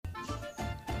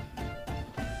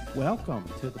Welcome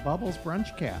to the Bubbles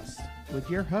Brunchcast with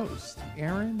your hosts,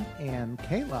 Aaron and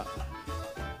Kayla.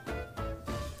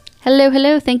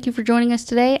 Hello. Thank you for joining us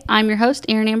today. I'm your host,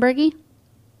 Aaron Ambergy.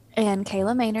 And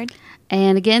Kayla Maynard.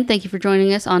 And again, thank you for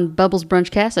joining us on Bubbles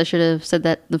Brunchcast. I should have said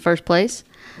that in the first place.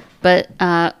 But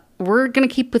we're going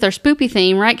to keep with our spoopy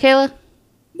theme, right, Kayla?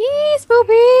 Yay,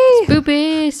 spoopy!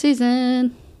 Spoopy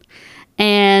season.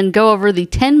 And go over the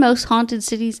 10 most haunted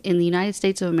cities in the United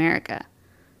States of America.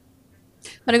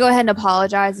 I'm going to go ahead and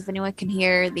apologize if anyone can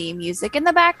hear the music in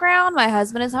the background. My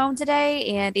husband is home today,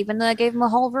 and even though I gave him a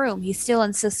whole room, he still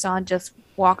insists on just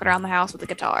walking around the house with a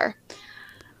guitar.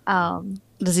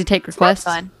 Does he take requests?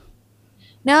 Fun.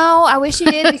 No, I wish he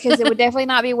did, because it would definitely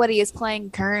not be what he is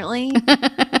playing currently.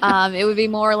 It would be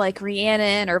more like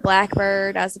Rhiannon or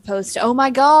Blackbird, as opposed to, oh my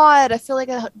God, I feel like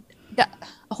a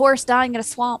horse dying in a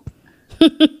swamp.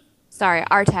 Sorry,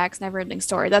 Artax, Never Ending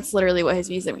Story. That's literally what his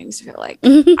music makes me feel like.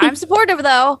 I'm supportive,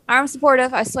 though. I'm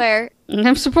supportive, I swear.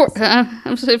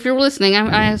 If you're listening,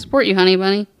 I support you, honey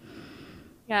bunny.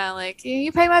 Yeah, like,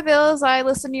 you pay my bills, I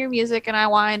listen to your music, and I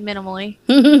whine minimally.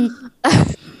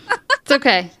 It's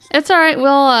okay. It's all right.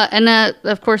 Well,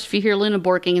 of course, if you hear Luna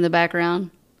borking in the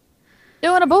background.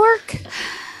 Doing a bork.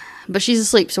 But she's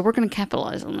asleep, so we're going to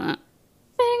capitalize on that.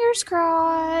 Fingers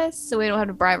crossed. So we don't have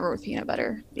to bribe her with peanut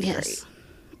butter. Yes. Great.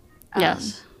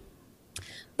 Yes.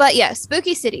 But yeah,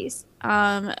 spooky cities.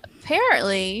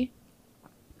 Apparently,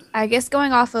 I guess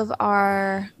going off of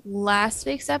our last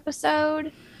week's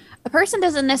episode, a person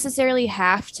doesn't necessarily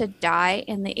have to die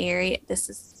in the area. This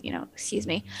is, excuse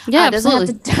me. Yeah, doesn't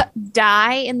absolutely. have to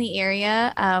die in the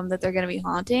area that they're going to be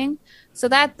haunting. So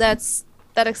that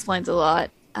explains a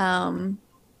lot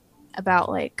about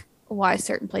like why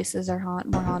certain places are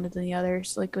more haunted than the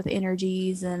others, like with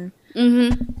energies and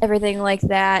everything like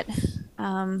that.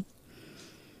 But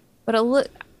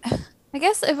I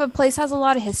guess if a place has a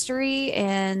lot of history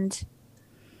and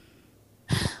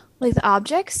like the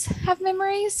objects have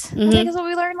memories, I think is what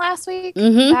we learned last week.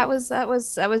 That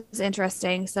was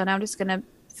interesting. So now I'm just gonna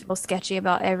feel sketchy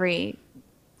about every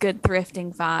good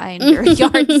thrifting find or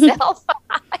yard sale find.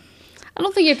 I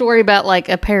don't think you have to worry about like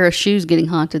a pair of shoes getting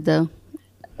haunted, though.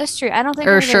 That's true. I don't think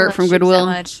or a anybody shirt loves from shoes Goodwill.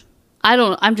 that much.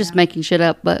 I'm just making shit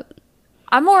up, but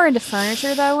I'm more into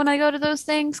furniture though when I go to those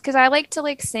things, because I like to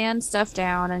like sand stuff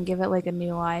down and give it like a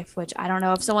new life. Which I don't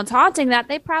know, if someone's haunting that,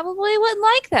 they probably wouldn't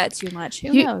like that too much.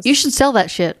 Who knows? You should sell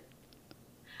that shit.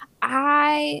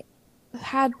 I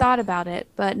had thought about it,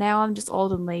 but now I'm just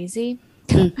old and lazy.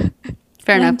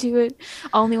 Fair enough. I do it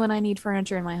only when I need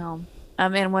furniture in my home,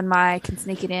 and when I can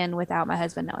sneak it in without my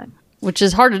husband knowing. Which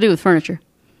is hard to do with furniture.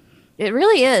 It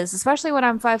really is, especially when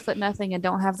I'm 5'0" and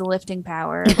don't have the lifting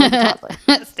power.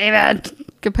 Stay bad.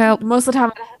 Good help. Most of the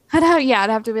time, I'd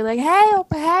have to be like, help!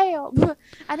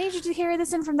 I need you to carry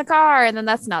this in from the car, and then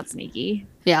that's not sneaky.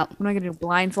 Yeah. I'm not gonna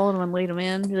blindfold him and lead him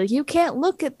in. Be like, you can't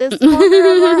look at this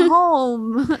corner of our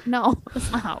home. No,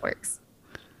 that's not how it works.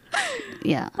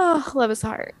 Yeah. Oh, love his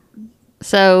heart.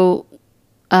 So,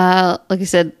 like I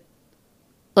said,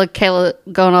 like Kayla,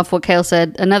 going off what Kayla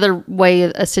said, another way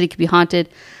a city could be haunted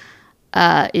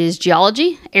is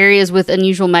geology. Areas with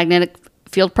unusual magnetic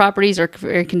field properties are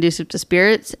very conducive to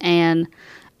spirits, and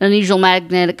an unusual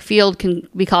magnetic field can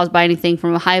be caused by anything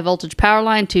from a high voltage power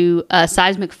line to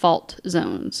seismic fault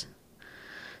zones.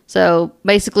 So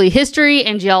basically, history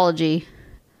and geology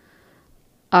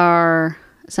sounds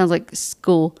like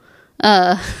school,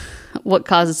 what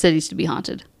causes cities to be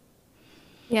haunted.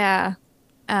 Yeah.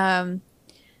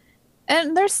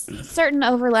 And there's certain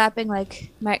overlapping,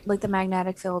 like the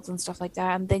magnetic fields and stuff like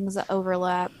that, and things that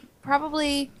overlap.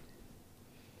 Probably,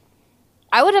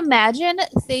 I would imagine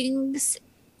things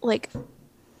like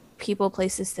people,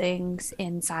 places, things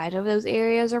inside of those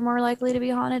areas are more likely to be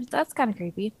haunted. That's kind of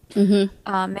creepy.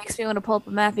 Makes me want to pull up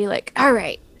a map, be like, all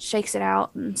right, shakes it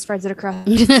out and spreads it across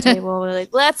the table. We're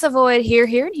like, let's avoid here,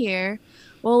 here, and here.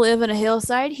 We'll live in a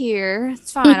hillside here.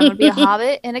 It's fine. I'm going to be a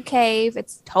hobbit in a cave.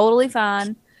 It's totally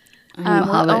fine.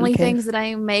 Only things that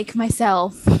I make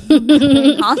myself.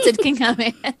 Haunted can come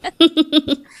in.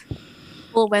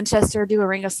 Little Winchester, do a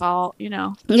ring of salt,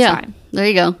 Yeah, fine. There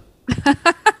you go.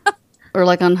 Or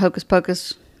like on Hocus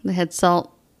Pocus, they had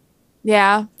salt.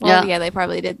 Yeah. Well, yeah, they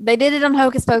probably did. They did it on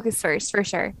Hocus Pocus first, for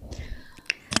sure.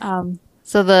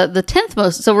 So the 10th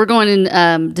most. So we're going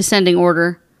in descending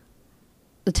order.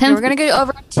 The 10th. We're going to go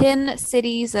over 10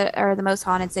 cities that are the most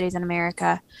haunted cities in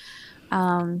America.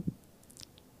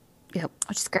 Yep.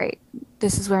 Which is great.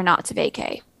 This is where not to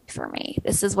vacay for me.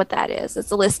 This is what that is.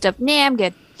 It's a list of, I'm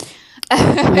good.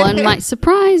 One might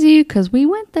surprise you because we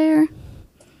went there.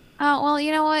 Oh, well,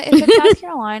 you know what? If it's South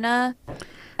Carolina,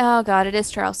 Oh God, it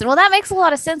is Charleston. Well, that makes a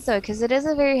lot of sense though, because it is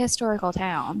a very historical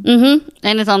town. Mm-hmm.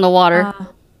 And it's on the water.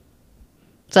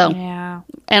 So, Yeah.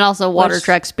 and also water Which-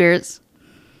 attracts spirits.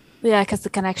 Yeah, because the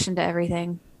connection to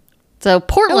everything. So Oh,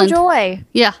 Portland, joy.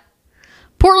 yeah.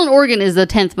 Portland, Oregon is the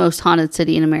 10th most haunted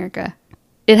city in America.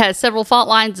 It has several fault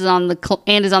lines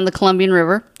and is on the Columbian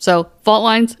River. So fault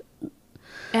lines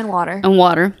And water. and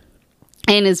water,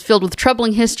 and is filled with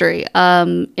troubling history.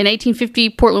 In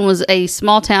 1850, Portland was a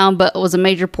small town, but was a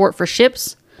major port for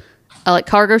ships, like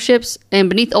cargo ships. And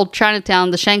beneath old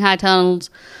Chinatown, the Shanghai tunnels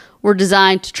were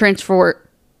designed to transport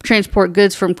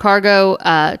goods from cargo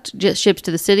ships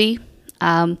to the city.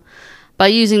 By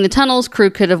using the tunnels, crew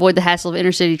could avoid the hassle of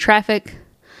intercity traffic.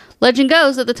 Legend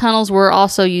goes that the tunnels were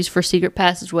also used for secret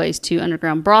passageways to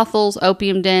underground brothels,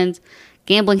 opium dens,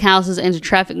 gambling houses, and to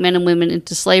traffic men and women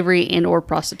into slavery and or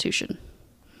prostitution.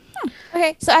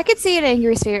 Okay, so I could see an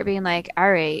angry spirit being like,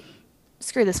 all right,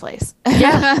 screw this place.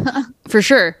 Yeah, for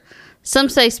sure. Some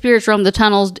say spirits roam the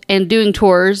tunnels and during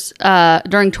tours,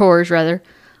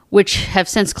 which have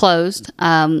since closed.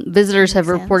 Visitors have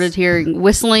Makes sense. reported hearing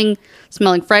whistling,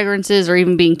 smelling fragrances, or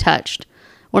even being touched.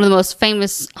 One of the most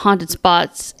famous haunted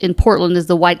spots in Portland is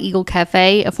the White Eagle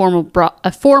Cafe, a former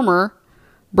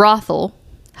brothel,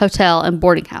 hotel, and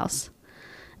boarding house.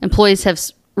 Employees have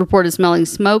reported smelling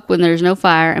smoke when there's no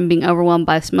fire and being overwhelmed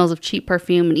by smells of cheap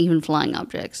perfume and even flying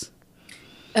objects.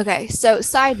 Okay, so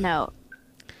side note.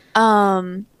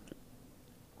 I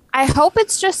hope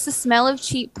it's just the smell of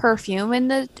cheap perfume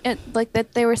like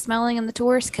that they were smelling in the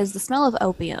tours, because the smell of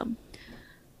opium.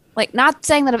 Like, not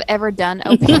saying that I've ever done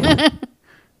opium.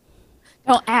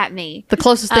 Don't at me. The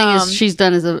closest thing is she's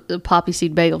done is a poppy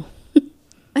seed bagel.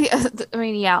 I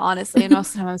mean, yeah, honestly, and most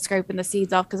of the time I'm scraping the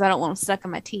seeds off because I don't want them stuck in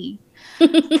my tea.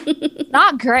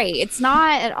 Not great. It's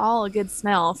not at all a good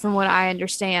smell, from what I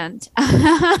understand.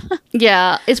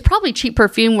 Yeah, it's probably cheap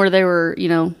perfume where they were,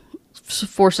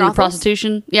 forcing Brothels?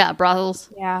 prostitution. Yeah, brothels.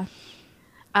 Yeah.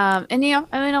 And I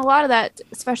mean, a lot of that,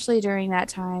 especially during that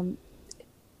time,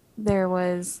 they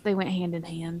went hand in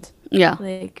hand. Yeah.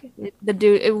 Like the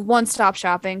dude, one-stop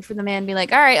shopping for the man to be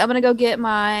like, all right, I'm going to go get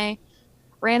my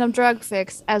random drug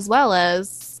fix as well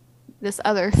as this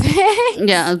other thing.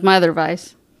 Yeah, it's my other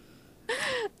vice.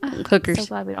 So Hookers.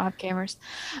 glad we don't have cameras.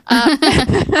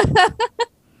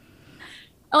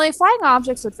 Only flying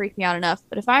objects would freak me out enough.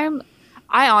 But I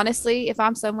honestly, if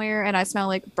I'm somewhere and I smell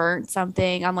like burnt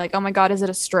something, I'm like, oh my God, is it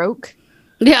a stroke?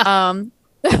 Yeah.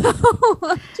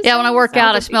 Yeah, when I work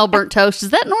out, I sounds smell burnt toast. Is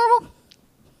that normal?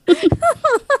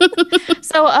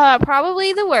 So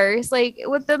probably the worst. Like,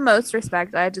 with the most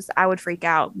respect, I would freak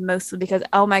out, mostly because,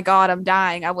 oh my God, I'm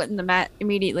dying. I wouldn't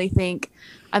immediately think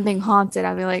I'm being haunted.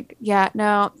 I'd be like, yeah,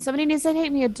 no, somebody needs to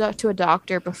take me to a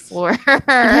doctor before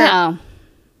Yeah.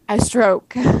 I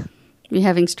stroke. Me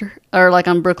having stirk. Or like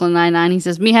on Brooklyn Nine-Nine, he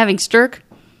says, me having stirk.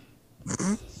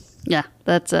 Yeah,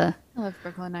 that's I love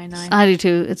Brooklyn Nine-Nine. I do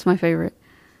too. It's my favorite.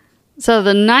 So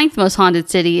the 9th most haunted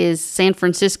city is San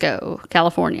Francisco,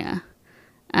 California.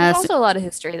 There's also a lot of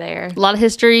history there. A lot of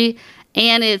history,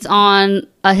 and it's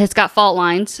got fault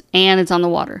lines, and it's on the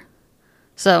water.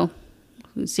 So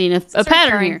we've seen a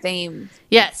pattern recurring here. theme.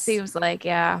 Yes. Seems like,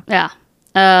 yeah. Yeah.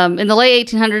 In the late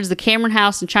 1800s, the Cameron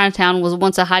House in Chinatown was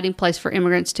once a hiding place for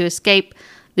immigrants to escape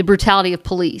the brutality of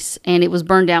police, and it was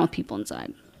burned down with people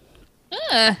inside.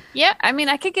 Yeah, I mean,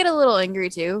 I could get a little angry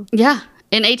too. Yeah.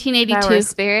 In If I were a 1882,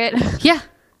 spirit. yeah,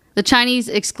 the Chinese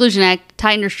Exclusion Act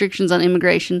tightened restrictions on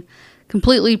immigration,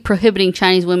 completely prohibiting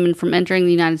Chinese women from entering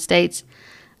the United States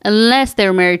unless they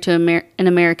were married to an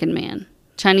American man.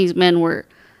 Chinese men were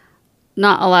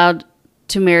not allowed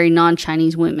to marry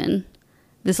non-Chinese women.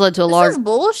 This led to a large... This is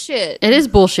bullshit. It is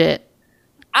bullshit.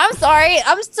 I'm sorry.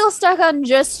 I'm still stuck on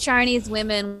just Chinese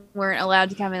women weren't allowed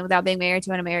to come in without being married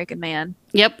to an American man.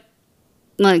 Yep.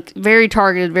 Like, very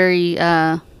targeted, very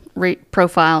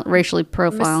racially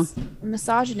profiled.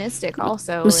 Misogynistic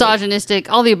also. Misogynistic,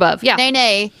 all the above. Yeah.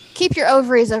 Nay. Keep your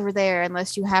ovaries over there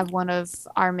unless you have one of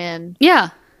our men Yeah.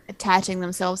 attaching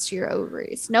themselves to your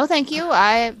ovaries. No, thank you.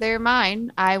 They're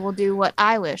mine. I will do what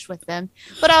I wish with them.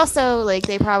 But also, like,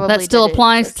 they probably That still did it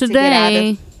applies just to get out of-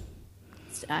 today.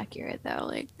 It's accurate though.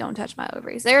 Like, don't touch my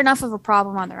ovaries. They're enough of a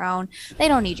problem on their own. They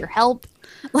don't need your help.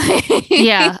 Like,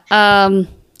 Yeah.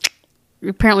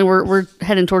 Apparently we're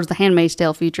heading towards the Handmaid's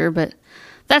Tale future, but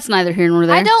that's neither here nor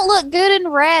there. I don't look good in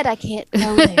red. I can't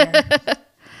go there.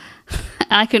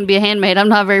 I couldn't be a handmaid. I'm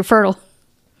not very fertile.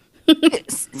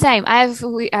 Same.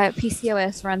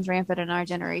 PCOS runs rampant in our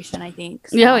generation, I think.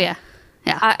 So Oh yeah.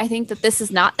 I think that this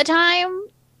is not the time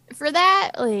for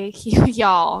that. Like,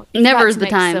 y'all. you've Never got is to the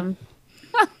make time.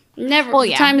 Never. Well, the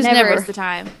yeah, time is never never. is the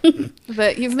time.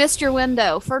 But you've missed your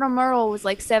window. Fertile Myrtle was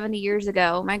like 70 years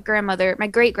ago. My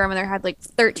great grandmother had like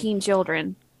 13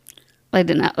 children. They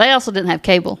didn't. They also didn't have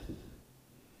cable.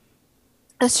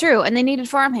 That's true, and they needed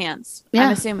farmhands. Yeah.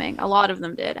 I'm assuming a lot of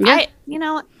them did. Yeah.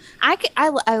 I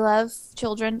love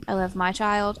children. I love my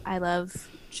child. I love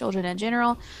children in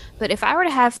general. But if I were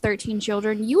to have 13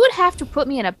 children, you would have to put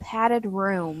me in a padded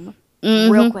room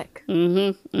real quick.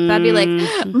 Mm-hmm. I'd be like,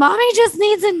 "Mommy just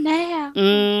needs a nap."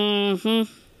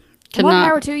 Mm-hmm. More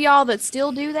power to y'all that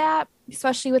still do that,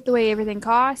 especially with the way everything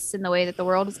costs and the way that the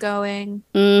world is going.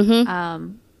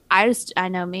 Mm-hmm. I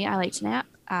know me. I like to nap.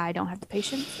 I don't have the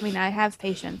patience. I mean, I have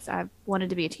patience. I wanted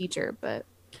to be a teacher, but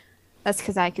that's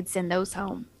because I could send those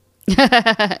home.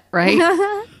 Right?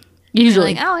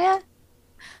 Usually. Like, oh yeah,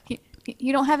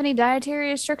 you don't have any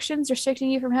dietary restrictions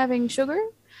restricting you from having sugar?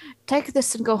 Take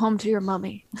this and go home to your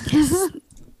mommy.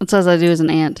 That's as I do as an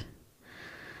aunt.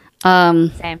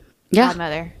 Same. Yeah.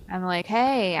 Godmother. I'm like,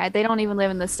 hey, they don't even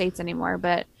live in the States anymore,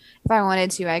 but if I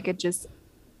wanted to, I could just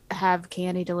have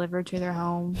candy delivered to their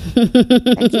home.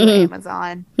 Thank you,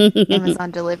 Amazon.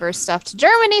 Amazon delivers stuff to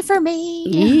Germany for me.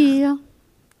 Yeah.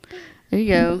 There you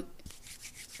go.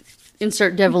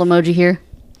 Insert devil emoji here.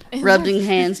 Rubbing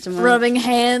hands to my Rubbing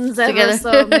hands ever Together.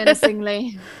 so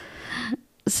menacingly.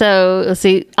 So, let's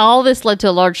see. All this led to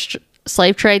a large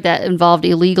slave trade that involved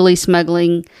illegally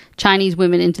smuggling Chinese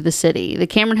women into the city. The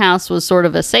Cameron House was sort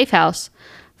of a safe house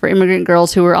for immigrant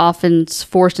girls who were often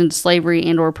forced into slavery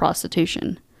and or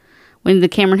prostitution. When the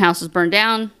Cameron House was burned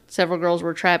down, several girls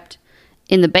were trapped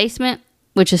in the basement,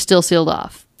 which is still sealed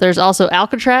off. There's also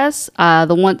Alcatraz,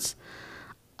 the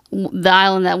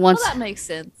island that once... Well, that makes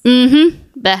sense.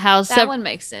 That housed... That one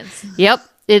makes sense. Yep.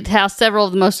 It housed several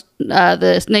of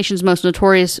the nation's most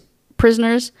notorious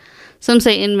prisoners. Some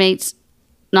say inmates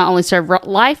not only serve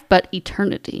life, but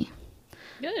eternity.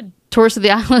 Good. Tourists of the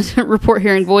island report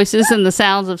hearing voices and the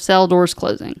sounds of cell doors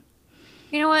closing.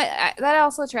 You know what? That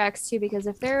also tracks too, because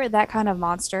if they're that kind of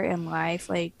monster in life,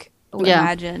 like, Yeah.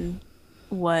 imagine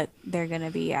what they're going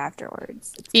to be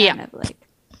afterwards. It's kind of like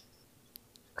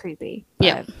creepy.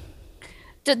 Yeah.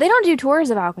 They don't do tours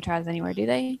of Alcatraz anywhere, do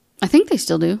they? I think they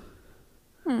still do.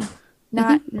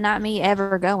 Not me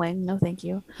ever going. No, thank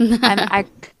you. I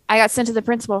got sent to the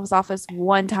principal's office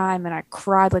one time and I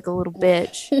cried like a little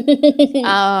bitch.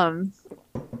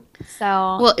 So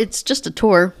Well, it's just a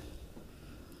tour.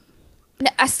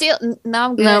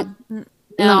 I'm good. No,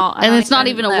 I and don't it's not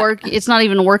even a work. It's not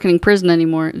even a working prison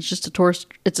anymore. It's just a tourist.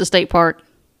 It's a state park.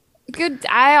 Good.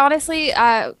 I honestly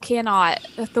cannot.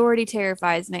 Authority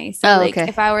terrifies me. So okay.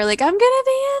 if I were like, I'm gonna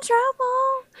be in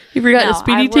trouble. You forgot a I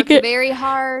speeding worked ticket. very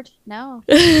hard. No,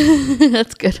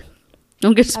 That's good.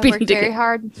 Don't get a I speeding worked very ticket.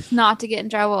 hard not to get in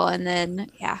trouble, and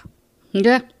then Yeah,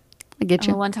 I get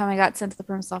you. one time I got sent to the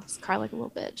principal's office, cried like a little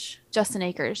bitch. Justin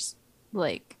Akers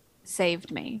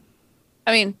saved me.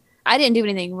 I mean, I didn't do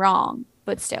anything wrong,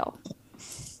 but still.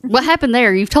 What happened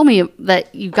there? You've told me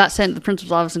that you got sent to the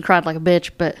principal's office and cried like a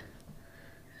bitch, but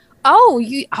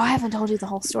I haven't told you the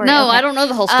whole story. no, Okay. I don't know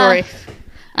the whole story.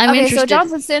 I'm Okay, interested. so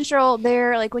Johnson Central,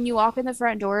 there, when you walk in the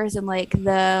front doors and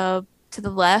to the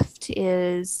left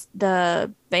is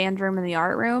the band room and the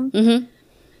art room. Mm-hmm.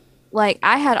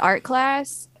 I had art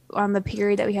class on the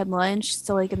period that we had lunch.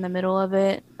 So in the middle of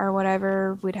it or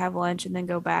whatever, we'd have lunch and then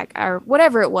go back or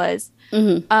whatever it was.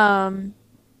 Mm-hmm.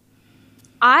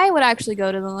 I would actually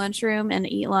go to the lunchroom and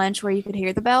eat lunch where you could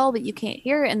hear the bell, but you can't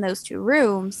hear it in those two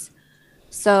rooms.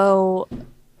 So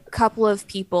a couple of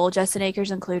people, Justin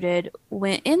Akers included,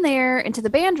 went in there into the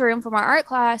band room from our art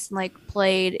class and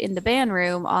played in the band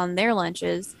room on their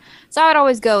lunches. So I would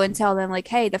always go and tell them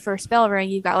hey, the first bell rang,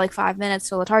 you've got 5 minutes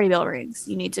till the tardy bell rings.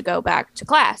 You need to go back to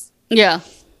class. Yeah.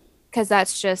 Because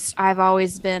that's just, I've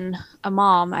always been a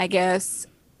mom, I guess.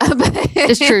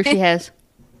 It's true. She has.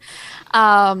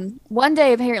 One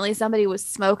day apparently somebody was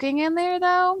smoking in there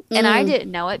though, and I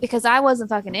didn't know it because I wasn't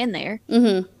fucking in there.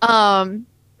 Mm-hmm.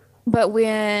 But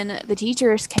when the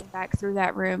teachers came back through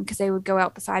that room, because they would go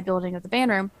out the side building of the band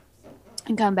room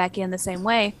and come back in the same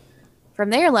way from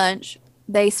their lunch,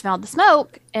 they smelled the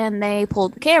smoke and they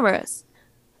pulled the cameras.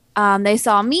 They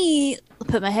saw me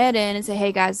put my head in and say,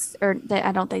 "Hey guys,"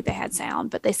 I don't think they had sound,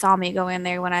 but they saw me go in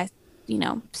there when I,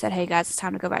 said, "Hey guys, it's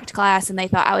time to go back to class," and they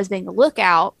thought I was being a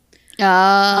lookout.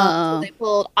 So they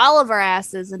pulled all of our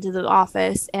asses into the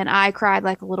office, and I cried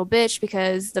like a little bitch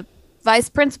because the vice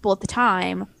principal at the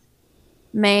time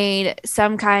made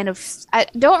some kind of, I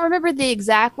don't remember the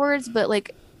exact words, but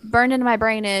burned into my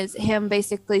brain is him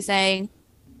basically saying,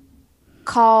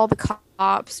 "Call the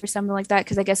cops" or something like that,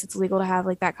 because I guess it's illegal to have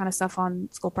that kind of stuff on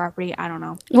school property. I don't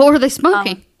know. What were they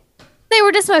smoking? They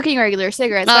were just smoking regular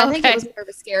cigarettes. But Oh, I think okay. it was more of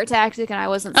a scare tactic, and I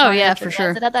wasn't. Oh, smart yeah, enough to for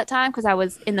realize sure. it at that time because I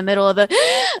was in the middle of the.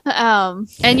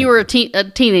 And you were a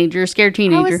teenager, a scared I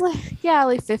teenager. was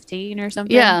like 15 or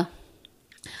something. Yeah.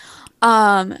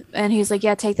 And he's like,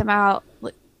 yeah, take them out,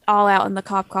 like, all out in the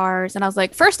cop cars. And I was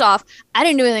like, first off, I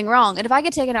didn't do anything wrong. And if I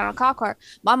get taken out in a cop car,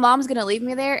 my mom's going to leave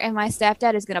me there and my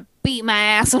stepdad is going to beat my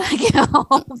ass when I get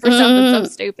home for something so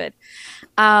stupid.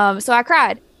 So I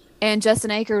cried. And Justin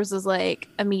Akers was like,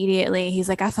 immediately, he's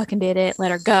like, I fucking did it.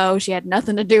 Let her go. She had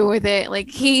nothing to do with it. Like,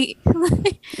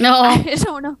 No. I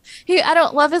don't know. I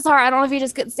don't love his heart. I don't know if he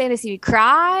just couldn't stand to see me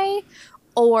cry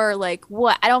or like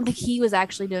what. I don't think he was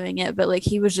actually doing it, but like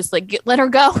he was just like, let her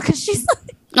go because she's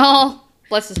like, Oh,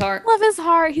 bless his heart. love his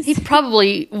heart. He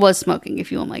probably was smoking,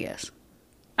 if you want my guess.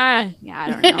 Yeah, I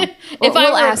don't know. If I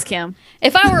we'll were- ask him.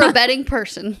 If I were a betting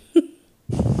person,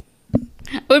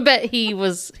 I would bet he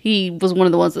was one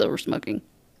of the ones that were smoking.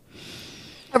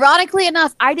 Ironically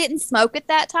enough, I didn't smoke at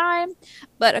that time,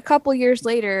 but a couple years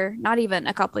later, not even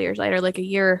a couple years later, like a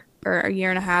year or a year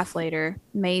and a half later,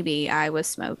 maybe I was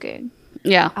smoking.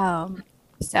 Yeah.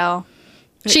 So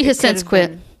She it has could since have quit.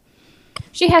 been-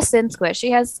 She has since quit.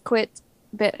 She has quit,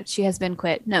 but she has been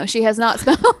quit. No, she has not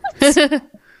smoked in like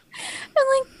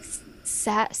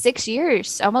 6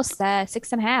 years, almost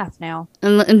 6.5 now.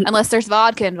 And Unless there's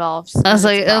vodka involved. I was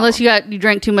then like, it's a unless you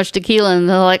drank too much tequila, and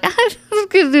they're like, I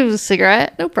could do a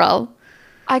cigarette, no problem.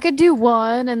 I could do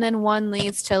one, and then one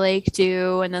leads to like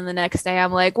two, and then the next day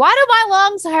I'm like, why do my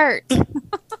lungs hurt?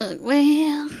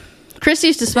 Well, Chris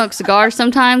used to smoke cigars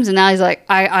sometimes, and now he's like,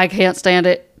 I can't stand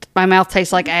it. My mouth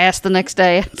tastes like ass the next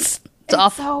day. It's It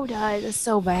awful. so does. It's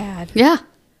so bad. Yeah,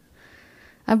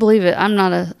 I believe it. I don't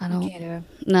Can't do it.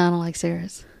 no, I don't like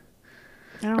cigarettes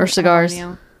I don't or cigars.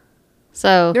 blame you.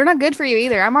 So They're not good for you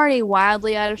either. I'm already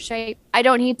wildly out of shape. I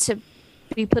don't need to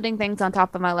be putting things on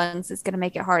top of my lungs. It's going to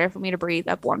make it harder for me to breathe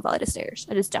up one flight of stairs.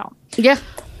 I just don't. yeah,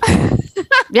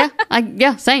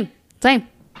 same. I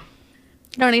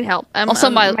don't need help. Also,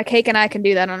 my cake and I can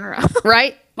do that on our own.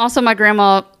 Right. Also, my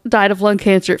grandma died of lung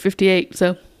cancer at 58.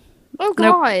 So Oh, Nope.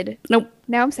 God. nope.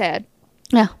 Now I'm sad.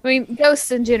 Yeah, I mean, ghosts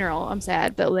in general, I'm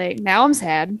sad. But, like, now I'm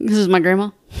sad. this is my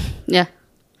grandma. Yeah,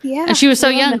 Yeah. And she was so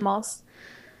we love young. animals.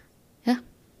 Yeah.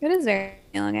 It is very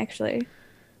young, actually.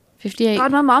 58.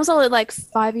 God, my mom's only, like,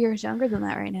 5 years younger than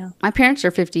that right now. My parents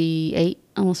are 58,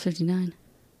 almost 59.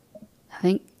 I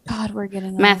think God, we're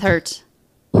getting math old. hurts.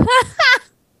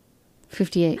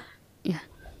 58.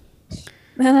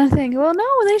 And I think, well,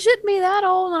 no, they shouldn't be that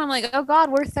old. And I'm like, oh, God,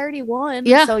 we're 31.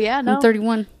 Yeah. So, yeah, no. I'm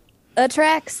 31. That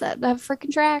tracks. That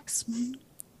freaking tracks.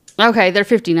 Okay, they're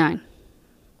 59.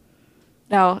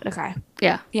 No, okay.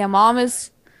 Yeah. Yeah, mom is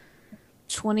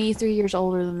 23 years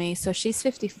older than me, so she's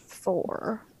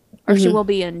 54. Or she Mhm. will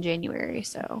be in January,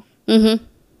 so Mm-hmm.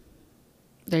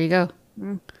 There you go.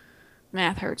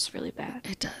 math hurts really bad.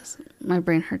 It does. My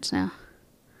brain hurts now.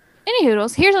 Any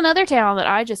hoodles, here's another town that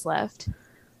I just left.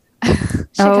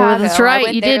 Oh, that's I right.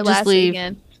 went You there did just last leave.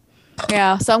 weekend.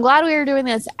 Yeah, so I'm glad we were doing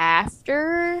this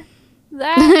after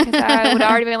that, because I would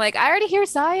already been like, I already hear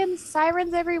sirens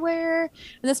everywhere,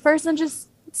 and this person just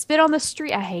spit on the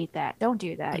street. I hate that. Don't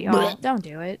do that, y'all. Blech. Don't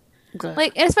do it. Okay.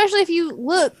 Like, and especially if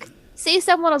you see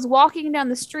someone is walking down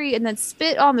the street and then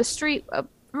spit on the street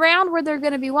around where they're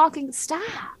going to be walking. Stop.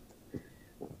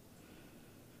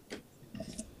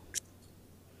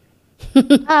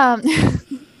 um,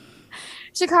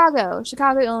 Chicago,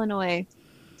 Illinois,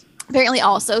 apparently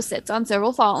also sits on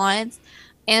several fault lines,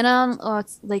 and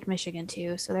it's Lake Michigan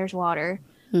too, so there's water.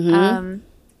 Mhm.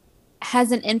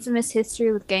 Has an infamous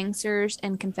history with gangsters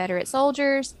and Confederate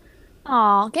soldiers.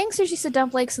 Aw, gangsters used to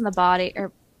dump lakes in the body,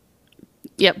 or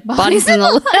Yep. Bodies in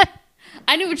the.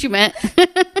 I knew what you meant.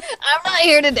 I'm not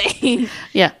here today.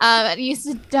 Yeah. It used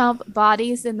to dump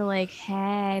bodies in the lake.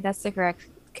 Hey, that's the correct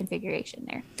configuration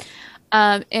there.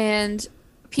 And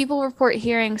people report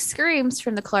hearing screams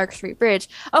from the Clark Street Bridge.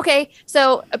 Okay,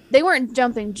 so they weren't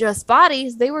dumping just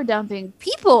bodies; they were dumping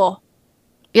people.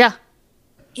 Yeah.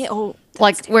 Yeah,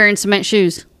 Like wearing cement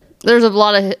shoes. There's a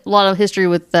lot of history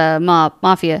with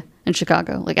mafia in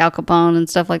Chicago, like Al Capone and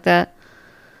stuff like that.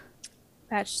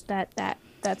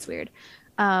 that's weird.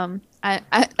 I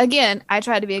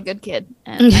tried to be a good kid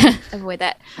and avoid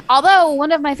that. Although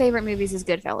one of my favorite movies is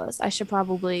Goodfellas. I should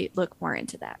probably look more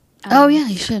into that. Oh yeah,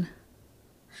 you should.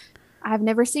 I've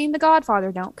never seen The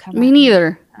Godfather. Don't come. Me at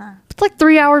neither. It's like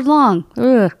 3 hours long.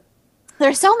 Ugh.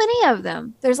 There's so many of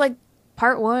them. There's like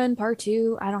part 1, part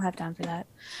 2. I don't have time for that.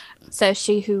 Says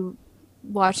she who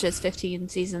watches 15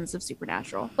 seasons of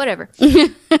Supernatural. Whatever.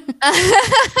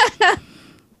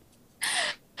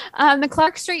 The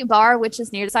Clark Street Bar, which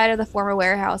is near the side of the former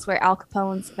warehouse where Al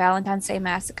Capone's Valentine's Day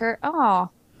Massacre. Oh,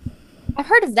 I've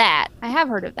heard of that. I have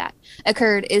heard of that.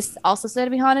 Occurred is also said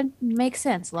to be haunted. Makes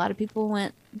sense. A lot of people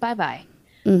went bye-bye.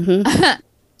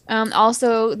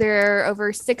 Also, there are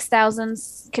over 6,000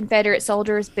 Confederate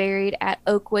soldiers buried at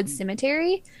Oakwood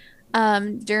Cemetery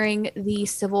during the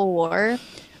Civil War.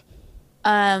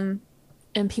 And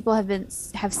people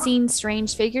have seen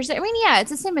strange figures. I mean, yeah,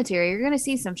 it's a cemetery. You're gonna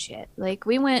see some shit. Like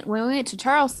when we went to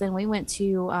Charleston, we went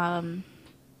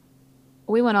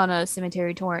on a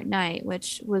cemetery tour at night,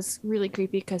 which was really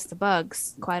creepy because the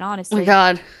bugs. Quite honestly, Oh my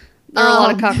God, there are a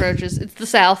lot of cockroaches. It's the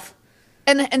South.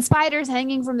 And spiders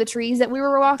hanging from the trees that we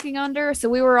were walking under. So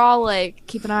we were all like,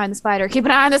 keep an eye on the spider. Keep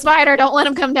an eye on the spider. Don't let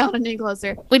him come down any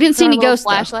closer. We didn't see any ghosts.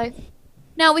 Flashlight.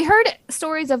 No, we heard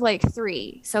stories of like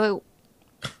 3. So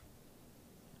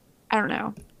I don't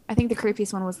know. I think the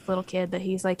creepiest one was the little kid that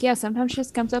he's like, yeah, sometimes she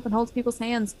just comes up and holds people's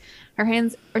hands. Her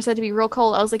hands are said to be real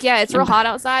cold. I was like, yeah, it's real hot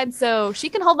outside, so she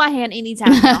can hold my hand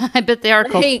anytime now. I bet they are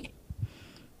cold. Yeah,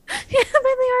 I bet they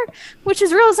are. Which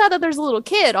is real sad that there's a little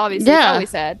kid, obviously. Yeah. It's always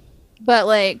sad. But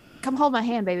like, come hold my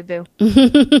hand, baby boo.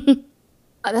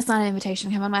 That's not an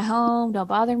invitation to come in my home. Don't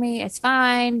bother me. It's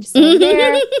fine. Just over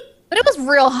there. But it was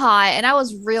real hot, and I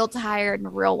was real tired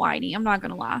and real whiny. I'm not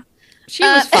going to lie. She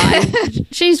was fine.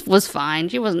 She was fine.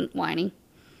 She wasn't whining.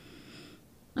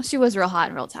 She was real hot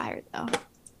and real tired, though.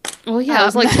 Well, yeah, it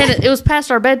was like 10, it was past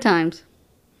our bedtimes.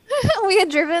 We had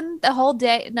driven the whole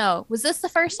day. No, was this the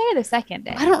first day or the second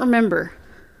day? I don't remember.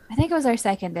 I think it was our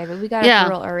second day, but we got up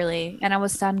real early, and I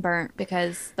was sunburnt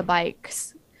because the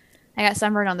bikes. I got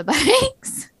sunburned on the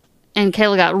bikes. And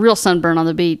Kayla got real sunburn on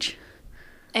the beach.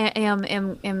 Am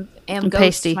ghost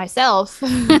pasty. myself.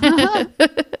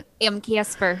 Am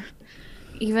Casper.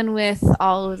 Even with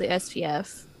all of the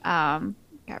SPF,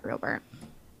 got real burnt.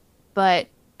 But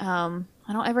I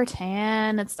don't ever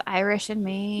tan. It's the Irish in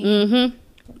me. Mm-hmm.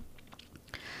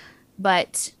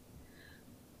 But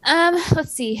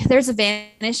let's see. There's a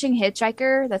vanishing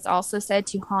hitchhiker that's also said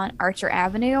to haunt Archer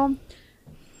Avenue,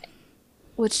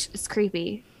 which is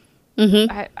creepy.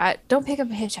 Mm-hmm. I don't pick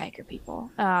up a hitchhiker, people.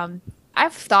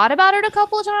 I've thought about it a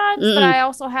couple of times, but I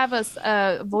also have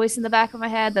a voice in the back of my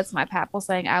head that's my papal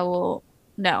saying, I will,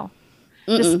 no.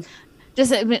 Just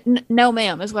no,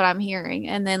 ma'am, is what I'm hearing.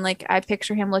 And then, like, I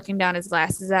picture him looking down his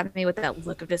glasses at me with that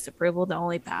look of disapproval that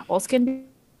only papals can do.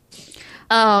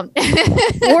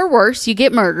 Or worse, you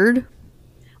get murdered.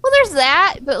 Well, there's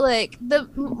that, but, like, the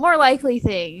more likely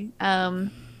thing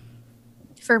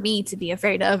for me to be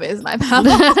afraid of is my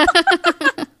papal.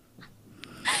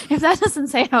 If that doesn't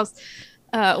say how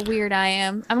weird I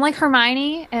am. I'm like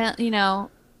Hermione, and, you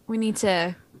know, we need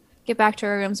to get back to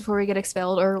our rooms before we get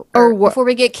expelled or before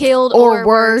we get killed or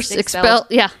worse, expelled.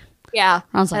 Yeah. Yeah.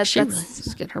 I was like, she really needs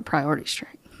to get her priorities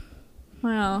straight.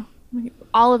 Well,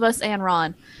 all of us and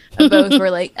Ron both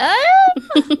were like, ma'am,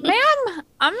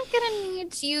 I'm going to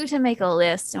need you to make a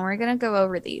list, and we're going to go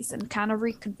over these and kind of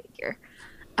reconfigure.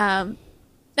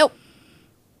 Nope.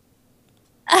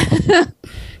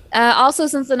 Also,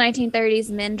 since the 1930s,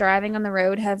 men driving on the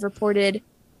road have reported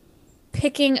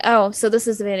so this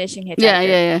is a vanishing hitchhiker.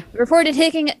 Yeah. Reported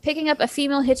picking up a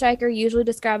female hitchhiker, usually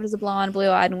described as a blonde,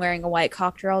 blue-eyed, and wearing a white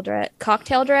cocktail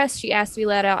dress. She asked to be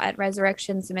let out at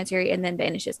Resurrection Cemetery and then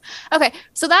vanishes. Okay,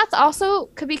 so that's also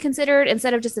could be considered,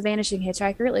 instead of just a vanishing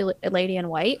hitchhiker, a lady in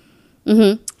white.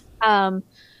 Mm-hmm.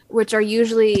 Which are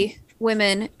usually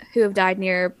women who have died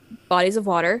near bodies of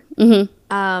water.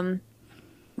 Mm-hmm.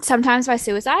 Sometimes by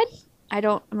suicide. I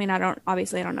don't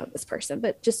know this person,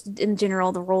 but just in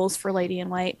general, the roles for Lady in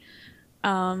White.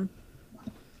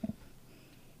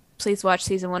 Please watch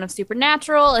season 1 of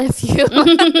Supernatural if you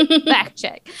fact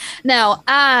check. No,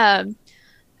 and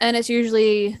it's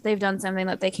usually they've done something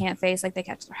that they can't face, like they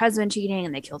catch their husband cheating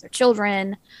and they kill their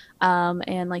children,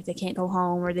 and like they can't go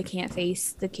home or they can't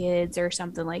face the kids or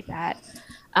something like that.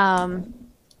 So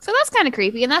that's kind of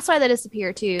creepy, and that's why they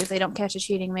disappear too. If they don't catch a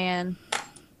cheating man.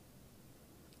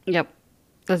 Yep.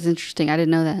 That's interesting. I didn't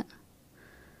know that.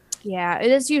 Yeah, it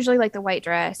is usually like the white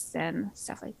dress and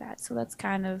stuff like that. So that's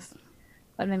kind of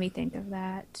what made me think of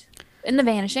that. And the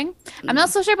vanishing. I'm not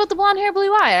so sure about the blonde hair,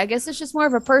 blue eye. I guess it's just more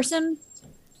of a person.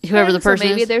 Whoever the person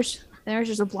maybe is. there's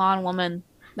just a blonde woman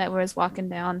that was walking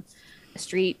down the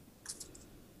street.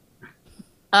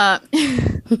 That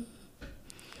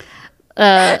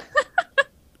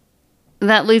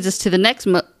leads us to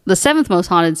the seventh most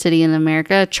haunted city in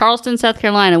America, Charleston, South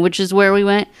Carolina, which is where we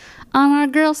went on our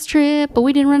girls' trip, but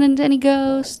we didn't run into any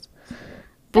ghosts.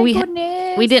 But we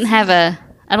didn't have I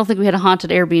don't think we had a haunted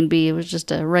Airbnb. It was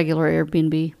just a regular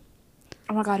Airbnb.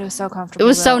 Oh my God, it was so comfortable. It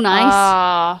was so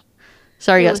nice.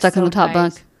 Sorry, you got stuck in the top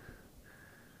bunk.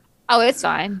 Oh, it's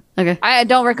fine. Okay. I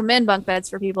don't recommend bunk beds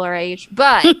for people our age,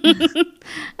 but And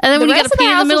then when you got rest to of the pee in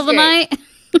the house middle of was the great.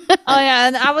 night. oh yeah,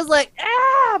 and I was like,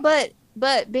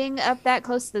 but being up that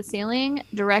close to the ceiling,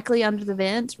 directly under the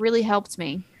vent, really helped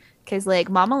me because like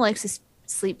Mama likes to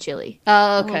sleep chilly.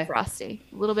 Oh, A little frosty,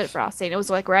 a little bit frosty. And it was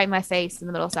like right in my face in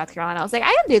the middle of South Carolina. I was like,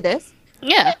 I can do this.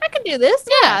 Yeah. I can do this.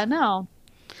 Yeah. Yeah, no.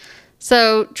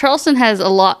 So Charleston has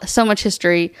so much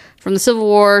history, from the Civil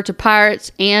War to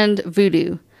pirates and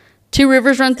voodoo. 2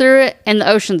 rivers run through it, and the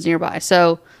ocean's nearby.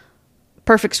 So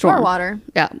perfect storm. More water.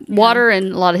 Yeah, water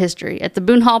and a lot of history. At the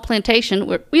Boone Hall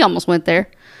Plantation, we almost went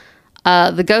there.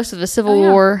 The ghost of the Civil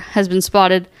War has been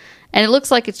spotted, and it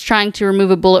looks like it's trying to remove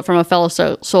a bullet from a fellow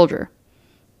soldier.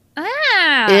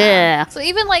 Ah. Yeah. So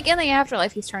even like in the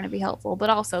afterlife, he's trying to be helpful, but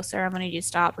also, sir, I'm going to need you to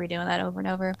stop redoing that over and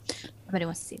over. Nobody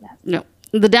wants to see that. No.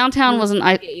 The downtown was an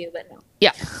Get you, but no.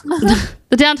 Yeah.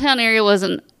 The downtown area was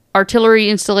an artillery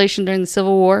installation during the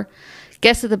Civil War.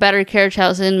 Guests at the Battery Carriage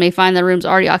House Inn may find their rooms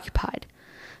already occupied.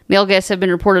 Male guests have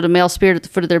been reported a male spirit at the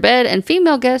foot of their bed, and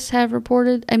female guests have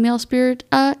reported a male spirit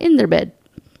in their bed.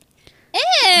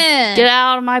 Get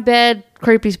out of my bed,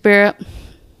 creepy spirit.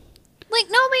 Like,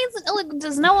 no means, like,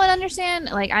 does no one understand?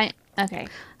 Like, okay.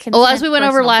 Well, as we went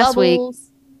over personal last week,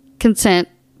 consent.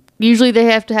 Usually they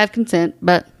have to have consent,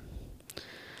 but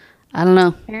I don't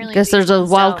know. Apparently Guess there's a these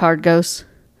wild don't. card ghost.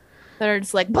 that are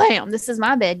just like, bam, this is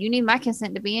my bed. You need my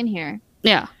consent to be in here.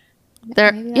 Yeah.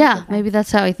 Maybe Maybe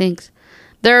that's how he thinks.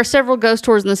 There are several ghost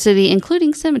tours in the city,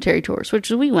 including cemetery tours, which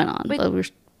we went on. We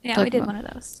did talking one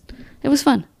of those. It was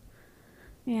fun.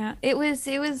 Yeah, it was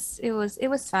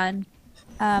fun.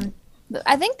 But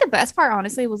I think the best part,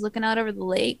 honestly, was looking out over the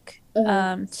lake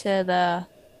to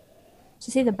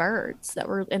see the birds that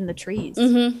were in the trees.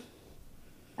 Mm-hmm.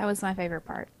 That was my favorite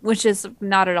part, which is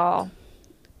not at all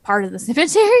part of the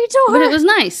cemetery tour. But it was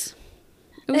nice.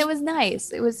 It was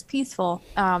nice. It was peaceful.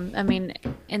 I mean,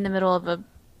 in the middle of a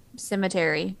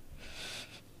cemetery,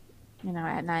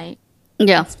 at night.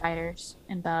 Yeah. And spiders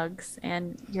and bugs,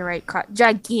 and you're right,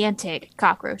 gigantic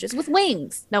cockroaches with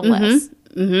wings, no less.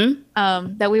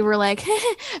 Mm-hmm. That we were like,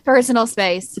 personal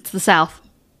space. It's the South.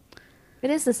 It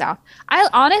is the South.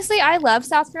 I love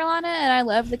South Carolina, and I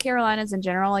love the Carolinas in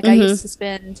general. Like, I used to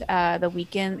spend the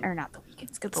weekend, or not the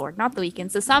weekends, good Lord, not the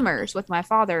weekends, the summers with my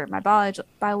father, my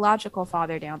biological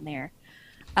father down there.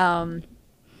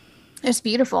 It's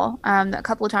beautiful. A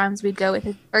couple of times we'd go with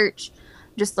his church,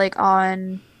 just like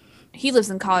he lives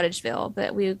in Cottageville,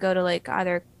 but we would go to like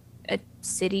either a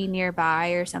city nearby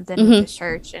or something with his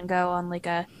church and go on like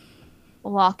a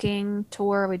walking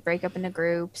tour. We'd break up into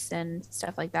groups and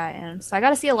stuff like that. And so I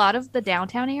got to see a lot of the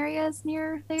downtown areas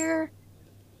near there.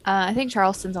 I think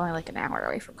Charleston's only like an hour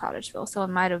away from Cottageville, so I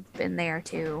might have been there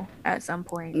too at some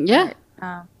point. Yeah.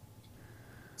 But,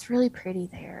 it's really pretty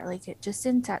there. Like, it just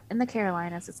in the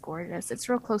Carolinas, it's gorgeous. It's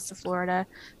real close to Florida,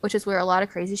 which is where a lot of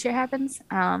crazy shit happens.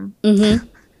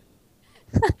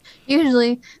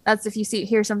 Usually that's if you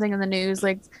hear something in the news,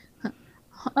 like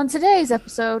on today's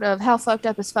episode of How Fucked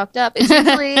Up is Fucked Up. It's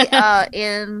usually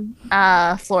in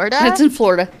Florida. It's in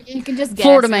Florida. You can just guess.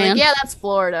 Florida You're like, man. yeah, that's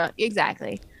Florida.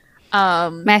 Exactly.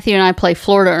 Matthew and I play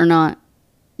Florida or not.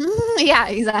 Yeah,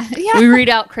 exactly. Yeah. We read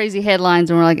out crazy headlines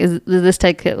and we're like, did this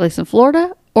take place in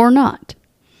Florida or not?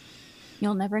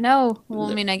 You'll never know.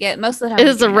 Well, I mean, I get most of the time. It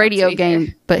is a you know, radio to be game,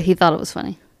 fair. but he thought it was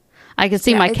funny. I could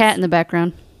see Yeah, my it's- cat in the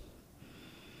background.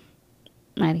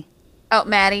 Maddie. Oh,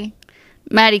 Maddie.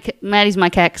 Maddie's my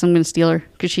cat because I'm going to steal her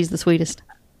because she's the sweetest.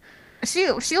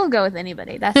 She'll go with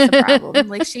anybody. That's the problem.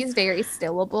 Like, she's very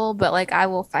stillable, but like I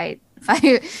will fight.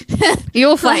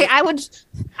 You'll fight. Like,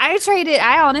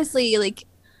 I honestly like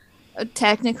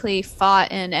technically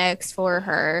fought an ex for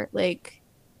her. Like,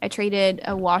 I traded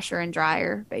a washer and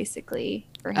dryer basically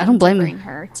for him. I don't blame to him. bring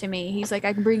her to me. He's like,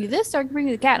 I can bring you this, or I can bring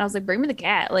you the cat. And I was like, bring me the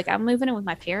cat. Like, I'm moving in with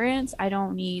my parents. I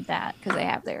don't need that because they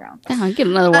have their own. Yeah, I'll get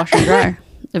another washer and dryer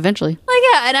eventually. Like,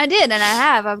 yeah, and I did, and I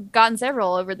have. I've gotten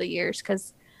several over the years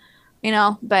because,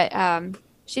 but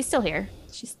she's still here.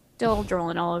 She's still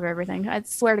drooling all over everything. I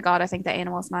swear to God, I think that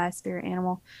animal is my spirit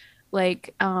animal.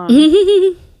 Like,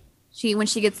 when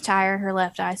she gets tired, her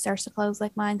left eye starts to close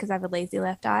like mine because I have a lazy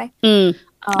left eye. I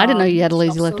didn't know you had a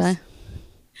lazy also- left eye.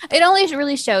 It only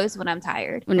really shows when I'm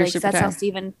tired. When you're like, super that's how tired.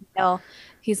 Steven can tell.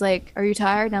 He's like, "Are you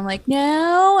tired?" And I'm like,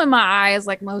 "No," and my eye is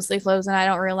like mostly closed, and I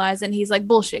don't realize it. And he's like,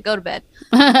 "Bullshit, go to bed."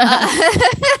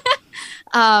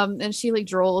 And she like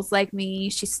drools like me.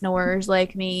 She snores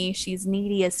like me. She's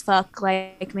needy as fuck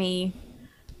like me.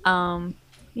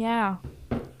 Yeah.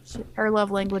 Her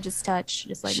love language is touch,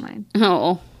 just like mine.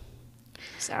 Oh.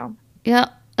 So Yeah.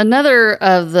 Another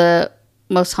of the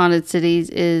most haunted cities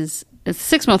is It's the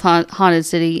sixth most haunted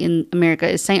city in America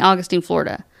is St. Augustine,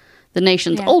 Florida, the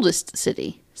nation's oldest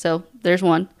city. So there's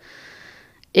one.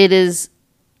 It is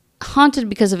haunted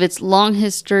because of its long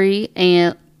history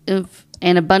and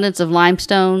abundance of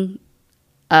limestone,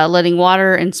 letting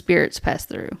water and spirits pass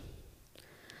through.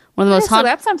 One of the most so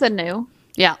that's something new.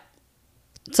 Yeah.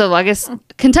 So I guess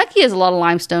Kentucky has a lot of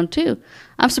limestone too.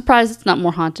 I'm surprised it's not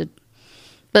more haunted,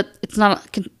 but it's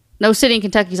not. No city in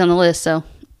Kentucky's on the list. So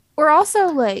we're also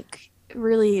like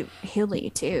really hilly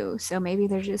too. So maybe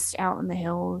they're just out in the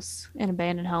hills in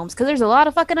abandoned homes, because there's a lot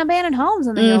of fucking abandoned homes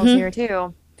in the hills here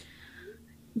too.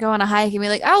 Go on a hike and be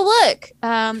like, oh look,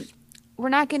 we're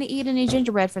not going to eat any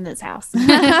gingerbread from this house.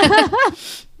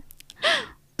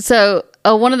 So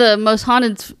one of the most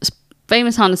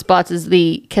famous haunted spots is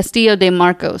the Castillo de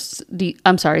Marcos.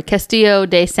 Castillo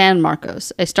de San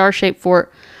Marcos, a star-shaped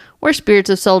fort where spirits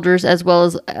of soldiers as well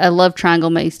as a love triangle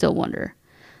may still wander.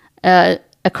 A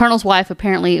colonel's wife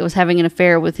apparently was having an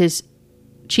affair with his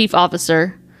chief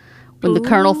officer when the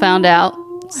colonel found out.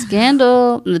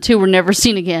 Scandal. And the two were never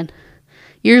seen again.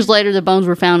 Years later, the bones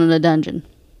were found in a dungeon.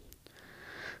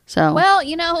 So, well,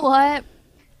 you know what?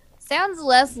 Sounds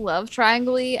less love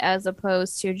triangle-y as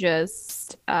opposed to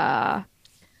just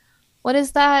what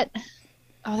is that?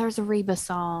 Oh, there's a Reba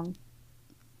song.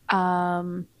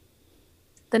 The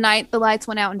night the lights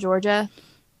went out in Georgia.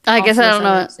 I guess I don't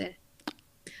know it.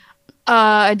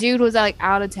 A dude was like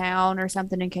out of town or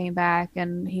something and came back,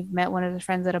 and he met one of his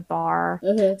friends at a bar.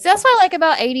 So that's what I like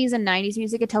about 80s and 90s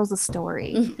music. It tells a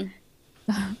story.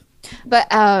 But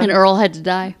and Earl had to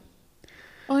die.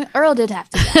 Well, Earl did have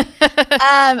to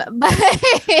die.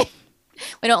 But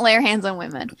we don't lay our hands on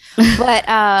women. But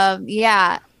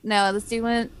yeah, no, this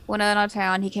dude went out of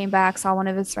town. He came back, saw one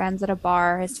of his friends at a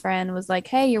bar. His friend was like,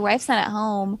 "Hey, your wife's not at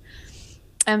home.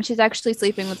 She's actually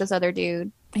sleeping with this other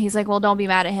dude." He's like, "Well, don't be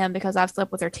mad at him because I've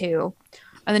slept with her too."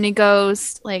 And then he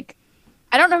goes like,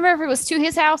 I don't remember if it was to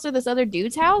his house or this other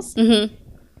dude's house.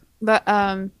 But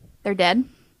they're dead.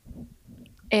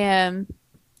 And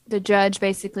the judge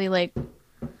basically like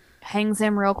hangs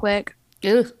him real quick.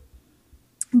 Ew.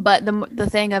 But the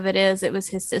thing of it is, it was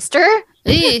his sister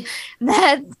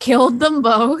that killed them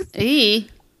both.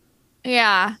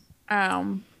 Yeah. I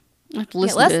have to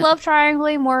listen less to it. love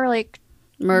triangle, more like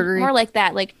Murdery. more like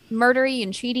that, like murdery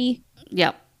and cheaty.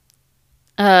 Yep.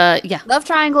 Yeah. Love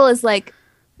triangle is like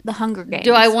the Hunger Games.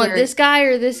 Do I want this guy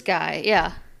or this guy?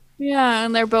 Yeah. Yeah,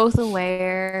 and they're both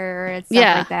aware and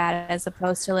stuff like that, as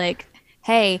opposed to like,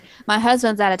 hey, my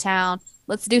husband's out of town.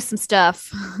 Let's do some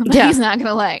stuff that he's not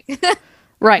gonna like.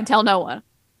 Right. And tell no one.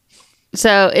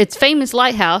 So its famous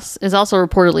lighthouse is also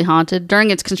reportedly haunted. During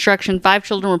its construction, 5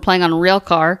 children were playing on a rail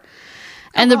car,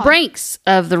 and the brakes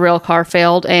of the rail car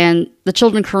failed, and the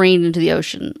children careened into the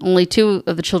ocean. Only 2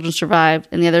 of the children survived,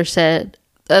 and the other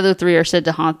 3 are said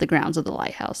to haunt the grounds of the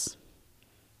lighthouse.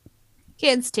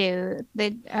 Kids too.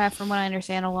 They, from what I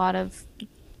understand, a lot of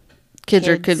kids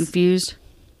are confused.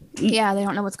 Yeah, they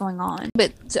don't know what's going on.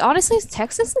 But honestly,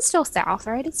 Texas is still south,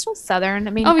 right? It's still southern.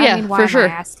 I mean, why for sure.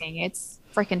 am I asking? It's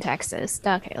freaking Texas.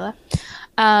 Duh, Kayla.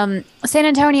 San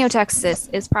Antonio, Texas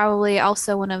is probably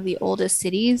also one of the oldest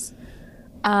cities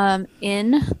in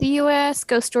the U.S.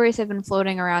 Ghost stories have been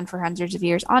floating around for hundreds of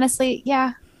years. Honestly,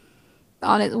 yeah.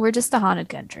 We're just a haunted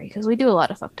country because we do a lot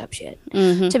of fucked up shit.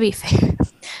 To be fair.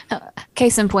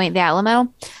 Case in point, the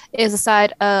Alamo is a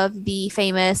site of the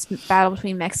famous battle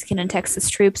between Mexican and Texas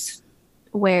troops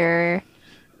where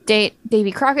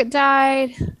Davy Crockett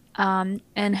died,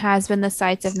 and has been the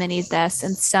sites of many deaths,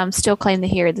 and some still claim to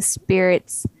hear the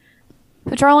spirits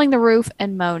patrolling the roof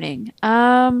and moaning.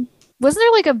 Wasn't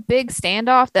there like a big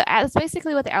standoff? That's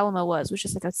basically what the Alamo was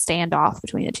just like a standoff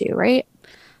between the two, right?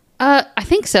 I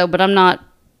think so, but I'm not.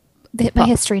 My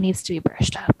history needs to be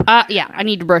brushed up. Yeah, I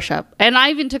need to brush up. And I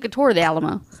even took a tour of the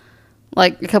Alamo,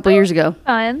 like a couple years ago.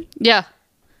 Fun. Yeah.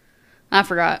 I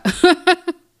forgot.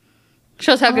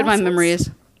 Shows how good my memory is.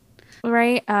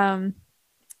 Right.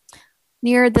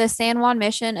 Near the San Juan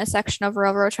Mission, a section of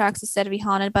railroad tracks is said to be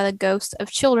haunted by the ghosts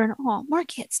of children. Oh, more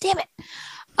kids, damn it.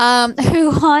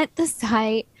 Who haunt the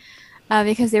site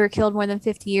because they were killed more than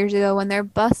 50 years ago when they're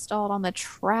bus stalled on the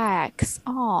tracks.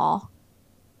 Oh.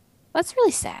 That's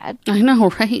really sad. I know,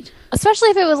 right? Especially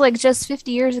if it was like just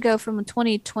 50 years ago from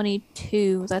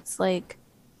 2022. That's like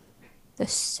the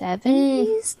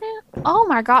 70s now. Oh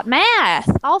my God,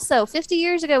 math. Also, 50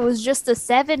 years ago was just the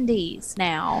 70s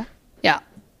now. Yeah.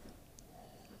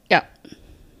 Yeah.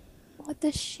 What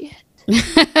the shit?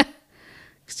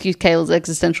 Excuse Kayla's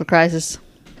existential crisis.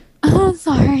 Oh,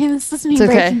 sorry. This is me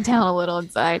breaking down a little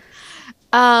inside.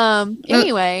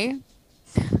 Anyway.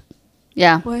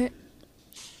 Yeah. What?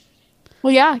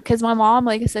 Well, yeah, because my mom,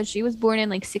 like I said, she was born in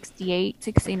like 68,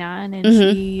 69,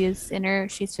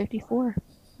 and she's 54.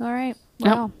 All right.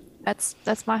 Wow.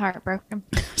 That's my heart broken.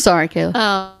 Sorry,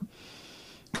 Kayla.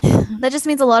 That just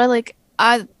means a lot of like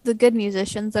the good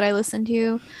musicians that I listen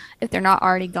to, if they're not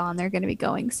already gone, they're going to be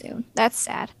going soon. That's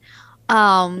sad.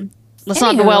 Let's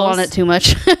not dwell on it too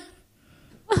much.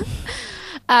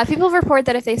 People report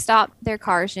that if they stop their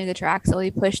cars near the tracks, they'll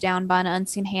be pushed down by an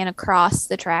unseen hand across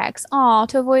the tracks. Aw,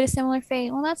 to avoid a similar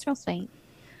fate. Well, that's real sweet.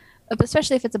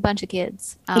 Especially if it's a bunch of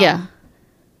kids. Yeah.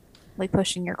 Like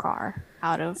pushing your car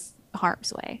out of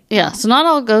harm's way. Yeah, so not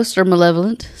all ghosts are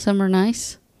malevolent. Some are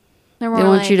nice. They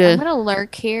want you to... I'm going to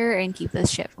lurk here and keep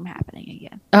this shit from happening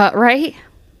again. Right?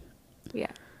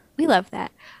 Yeah. We love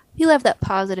that. We love that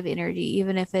positive energy,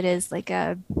 even if it is like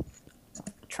a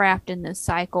trapped in this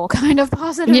cycle kind of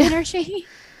positive energy.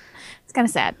 It's kind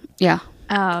of sad. Yeah.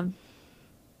 The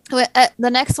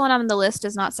next one on the list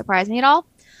does not surprise me at all.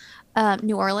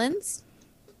 New Orleans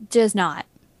does not.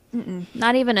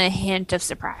 Not even a hint of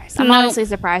surprise. I'm honestly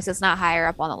surprised it's not higher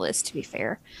up on the list, to be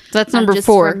fair. That's number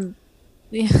 4.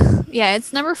 Yeah,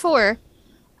 it's number 4.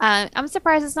 I'm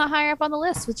surprised it's not higher up on the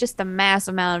list with just the mass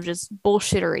amount of just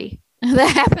bullshittery that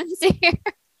happens here.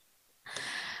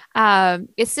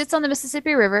 It sits on the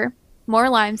Mississippi River, more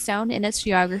limestone in its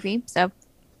geography. So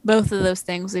both of those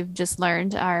things we've just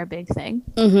learned are a big thing.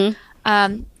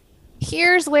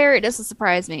 Here's where it doesn't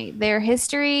surprise me. Their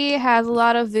history has a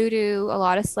lot of voodoo, a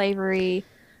lot of slavery,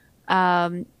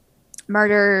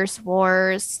 murders,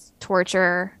 wars,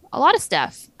 torture, a lot of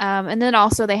stuff. And then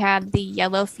also they had the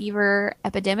yellow fever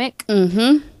epidemic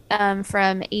from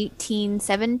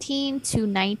 1817 to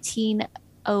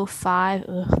 1905.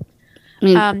 Ugh. I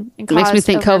mean, it makes me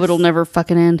think COVID will never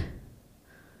fucking end.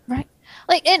 Right.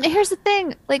 Like, and here's the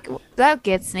thing. Like, that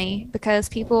gets me because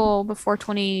people before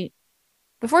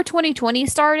 2020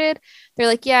 started, they're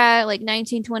like, yeah, like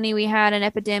 1920 we had an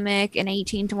epidemic, and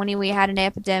 1820 we had an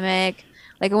epidemic.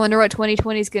 Like, I wonder what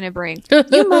 2020 is going to bring. You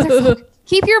motherfucker.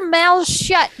 Keep your mouth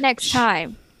shut next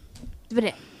time.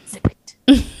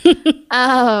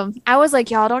 I was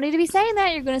like, y'all don't need to be saying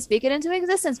that. You're going to speak it into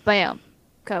existence. Bam.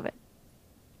 COVID.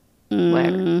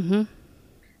 Whatever.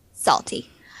 Salty.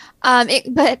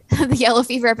 But the yellow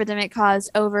fever epidemic caused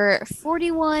over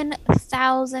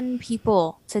 41,000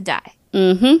 people to die.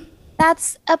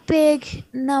 That's a big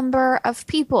number of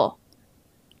people.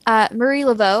 Marie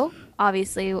Laveau,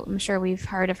 obviously, I'm sure we've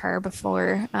heard of her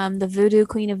before. The Voodoo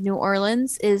Queen of New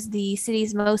Orleans is the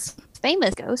city's most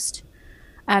famous ghost.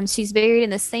 She's buried in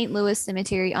the St. Louis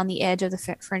Cemetery on the edge of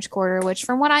the French Quarter, which,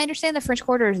 from what I understand, the French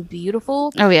Quarter is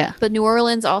beautiful. Oh, yeah. But New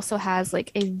Orleans also has,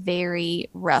 like, a very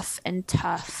rough and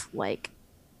tough, like,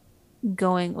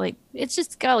 going, like, it's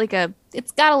just got, like,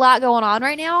 it's got a lot going on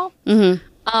right now.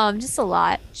 Just a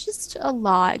lot. Just a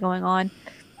lot going on.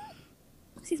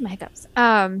 Excuse my hiccups.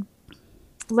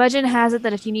 Legend has it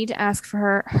that if you need to ask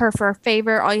for her for a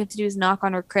favor, all you have to do is knock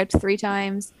on her crypt 3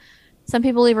 times. Some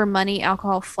people leave her money,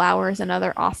 alcohol, flowers, and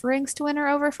other offerings to win her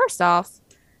over. First off,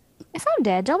 if I'm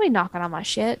dead, don't be knocking on my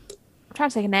shit. I'm trying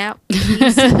to take a nap.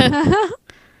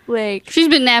 Like, she's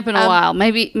been napping a while.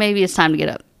 Maybe it's time to get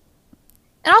up.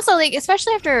 And also, like,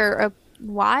 especially after a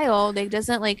while, like,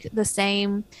 doesn't like the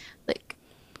same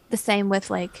with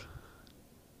like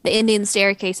the Indian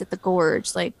staircase at the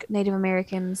gorge. Like, Native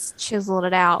Americans chiseled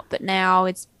it out, but now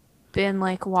it's been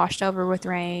like washed over with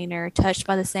rain or touched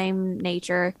by the same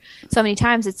nature so many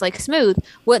times it's like smooth.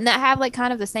 Wouldn't that have like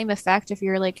kind of the same effect if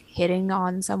you're like hitting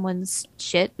on someone's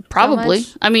shit? Probably.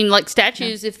 I mean, like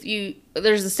statues, if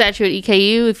there's a statue at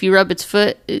EKU, if people rub its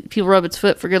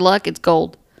foot for good luck, it's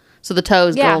gold. So the toe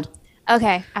is gold.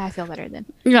 Okay, I feel better then.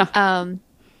 Yeah.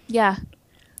 Yeah.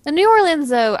 The New Orleans,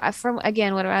 though, from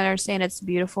again what I understand, it's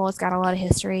beautiful. It's got a lot of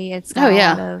history. It's got a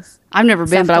lot of I've never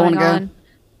been, but I want to go.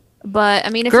 But I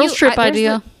mean, if girls trip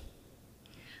idea.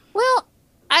 Well,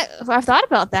 I've thought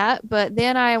about that, but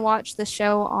then I watched the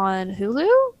show on Hulu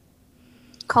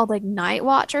called like Night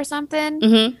Watch or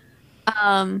something.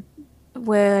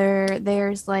 Where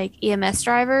there's like EMS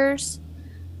drivers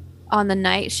on the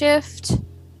night shift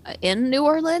in New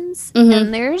Orleans,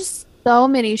 and there's so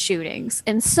many shootings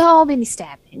and so many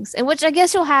stabbings, and which I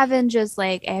guess you'll have in just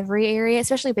like every area,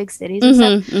 especially big cities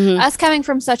and stuff. Us coming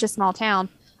from such a small town,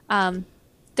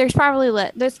 there's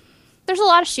probably there's a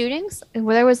lot of shootings.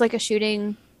 Where there was like a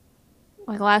shooting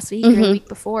like last week or the week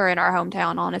before in our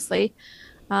hometown, honestly.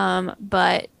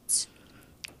 But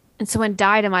and someone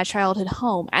died in my childhood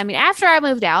home. I mean, after I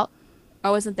moved out, I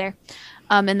wasn't there.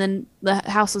 And then the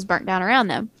house was burnt down around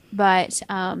them. But it's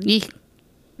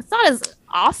not as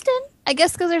often, I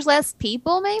guess, because there's less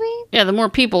people, maybe. Yeah, the more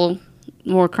people,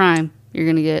 more crime you're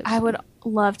gonna get. I would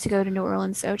love to go to New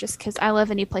Orleans though, just because I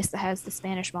love any place that has the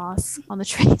Spanish moss on the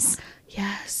trees.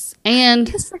 Yes. And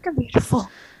It's freaking beautiful.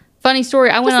 funny story,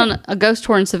 I went on a ghost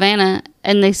tour in Savannah,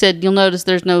 and they said, you'll notice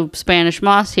there's no Spanish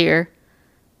moss here.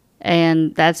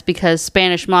 And that's because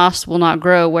Spanish moss will not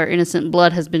grow where innocent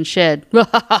blood has been shed.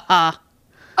 That's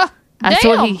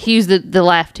what he used the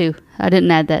laugh too. I didn't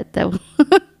add that. That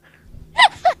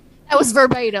was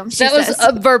verbatim.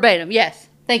 was verbatim. Yes.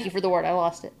 Thank you for the word. I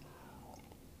lost it.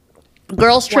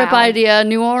 Girls trip Wow. idea,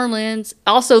 New Orleans.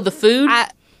 Also the food.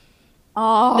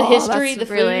 The history, that's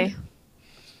the really,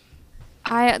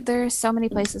 food. There's so many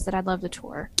places that I'd love to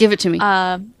tour. Give it to me.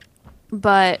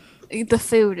 But the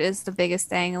food is the biggest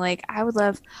thing. Like I would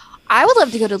love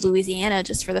to go to Louisiana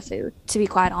just for the food, to be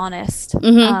quite honest.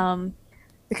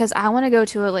 Because I want to go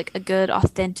to a good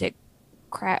authentic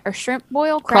shrimp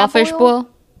boil, Crawfish boil.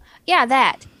 Yeah,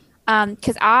 that.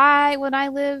 Because when I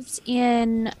lived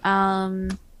in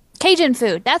Cajun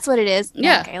food, that's what it is.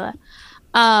 Yeah. Kayla.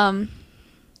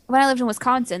 When I lived in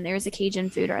Wisconsin, there was a Cajun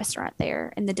food restaurant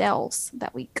there in the Dells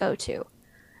that we go to,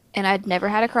 and I'd never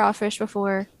had a crawfish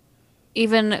before.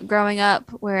 Even growing up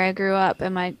where I grew up,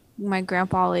 and my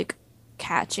grandpa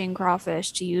catching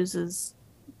crawfish to use as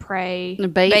prey,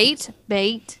 bait.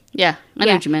 Yeah, I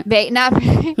know what you meant. Bait, not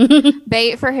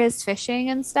bait for his fishing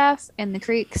and stuff in the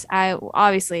creeks.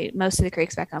 Obviously most of the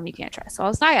creeks back home you can't trust, so I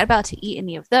was not about to eat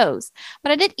any of those.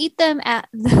 But I did eat them at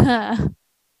the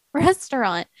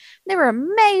restaurant. They were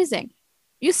amazing.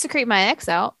 Used to creep my ex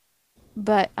out,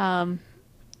 but I've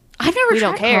never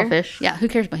tried care. crawfish. Yeah, who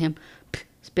cares about him?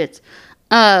 Spits.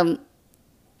 Who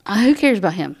cares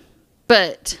about him?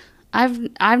 But I've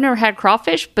never had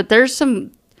crawfish. But there's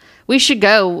some. We should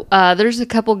go. There's a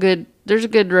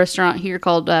good restaurant here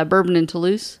called Bourbon in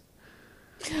Toulouse.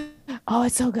 oh,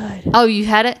 it's so good. Oh, you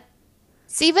had it?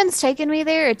 Steven's taken me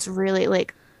there. It's really really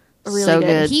So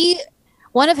good. good.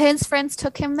 One of his friends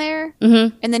took him there,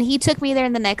 and then he took me there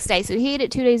the next day. So he ate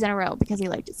it 2 days in a row because he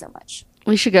liked it so much.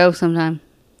 We should go sometime.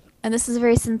 And this is a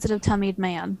very sensitive tummied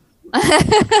man.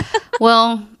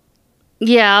 Well,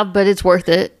 yeah, but it's worth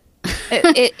it.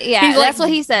 Yeah, that's what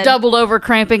he said. Doubled over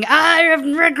cramping. I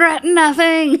regret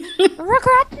nothing.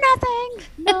 Regret nothing.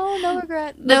 No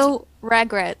regret. No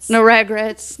regrets. No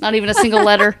regrets. Not even a single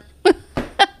letter.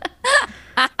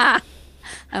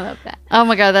 I love that. Oh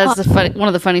my god, that's one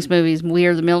of the funniest movies. We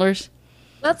Are the Millers.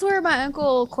 That's where my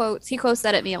uncle quotes. He quotes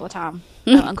that at me all the time.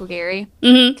 Uncle Gary,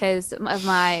 because of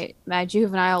my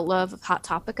juvenile love of Hot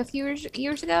Topic a few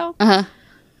years ago.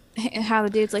 How the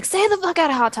dude's like, say the fuck out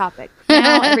of Hot Topic.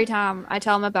 Now every time I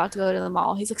tell him about to go to the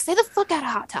mall, he's like, say the fuck out of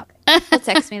Hot Topic. He'll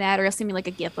text me that, or he'll send me a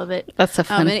gif of it. That's so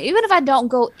funny. And even if I don't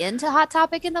go into Hot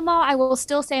Topic in the mall, I will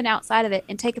still stand outside of it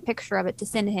and take a picture of it to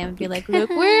send to him and be like, look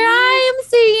where I am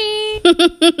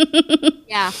seeing.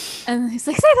 Yeah. And he's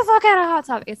like, say the fuck out of Hot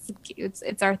Topic. It's cute.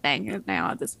 It's our thing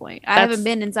now at this point. I haven't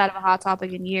been inside of a Hot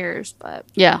Topic in years, but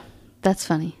yeah, that's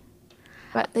funny.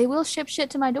 But they will ship shit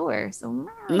to my door. So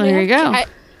there you go.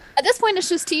 At this point, it's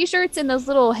just T-shirts and those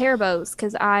little hair bows,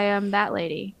 because I am that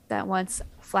lady that wants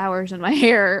flowers in my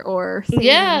hair or themed.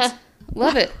 Yeah,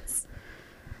 love it.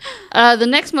 The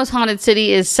next most haunted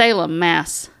city is Salem,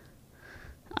 Mass.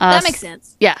 That makes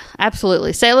sense. Yeah,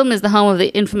 absolutely. Salem is the home of the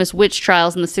infamous witch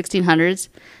trials in the 1600s.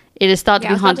 It is thought to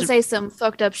be haunted. I was about to say some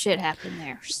fucked up shit happened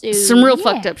there. So, some real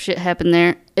fucked up shit happened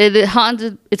there. It's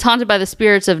haunted by the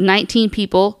spirits of 19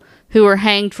 people who were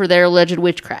hanged for their alleged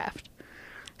witchcraft.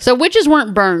 So witches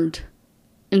weren't burned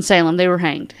in Salem; they were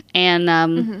hanged, and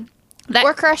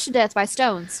or crushed to death by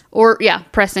stones. Or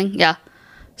pressing, yeah.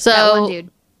 So that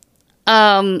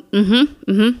one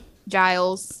dude.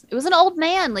 Giles. It was an old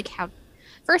man. Like how?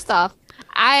 First off,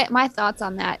 my thoughts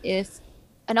on that: if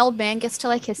an old man gets to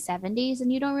like his 70s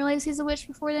and you don't realize he's a witch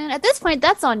before then, at this point,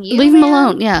 that's on you. Leave him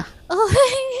alone. Yeah.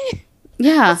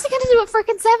 Yeah. What's he got to do with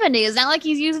freaking 70? It's not like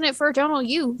he's using it for eternal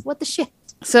youth. What the shit?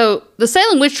 So the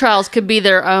Salem witch trials could be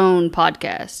their own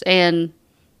podcast, and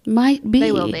might be.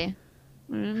 They will be.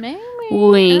 Maybe.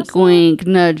 Wink, wink,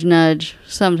 nudge, nudge.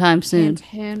 Sometime soon.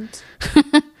 Hint.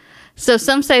 So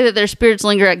some say that their spirits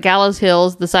linger at Gallows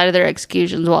Hills, the site of their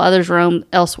executions, while others roam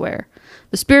elsewhere.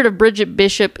 The spirit of Bridget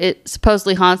Bishop, it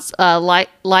supposedly haunts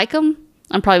Lycum,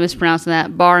 I'm probably mispronouncing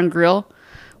that, bar and grill,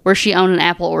 where she owned an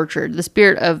apple orchard. The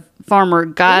spirit of farmer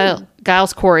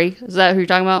Giles Corey, is that who you're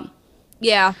talking about?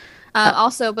 Yeah.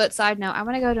 Also, but side note, I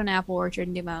want to go to an apple orchard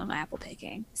and do my own apple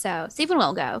picking. So Stephen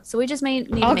will go. So we just need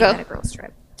to make that a girls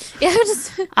trip. Yeah,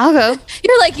 I'll go.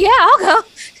 You're like, yeah, I'll go.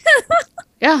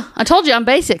 Yeah, I told you I'm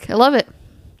basic. I love it.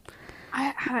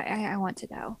 I want to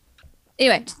go.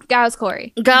 Anyway, Giles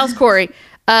Corey. Giles Corey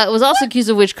was also accused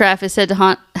of witchcraft. Is said to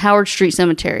haunt Howard Street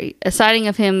Cemetery. A sighting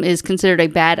of him is considered a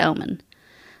bad omen.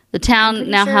 The town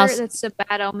Pretty now sure houses. that's a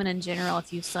bad omen in general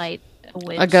if you cite a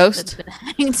witch. A ghost? That's been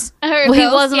hanged. Or a Well, he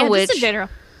ghost. wasn't a Yeah, witch. Just in general.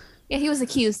 Yeah, he was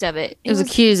accused of it. He was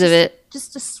accused of it.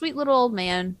 Just a sweet little old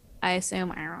man, I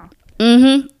assume. I don't know.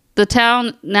 Mm-hmm. The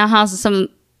town now houses some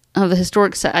of the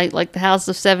historic site, like the House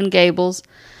of Seven Gables,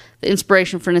 the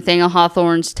inspiration for Nathaniel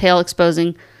Hawthorne's tale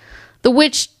exposing the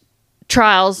witch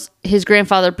trials his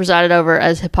grandfather presided over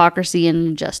as hypocrisy and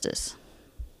injustice.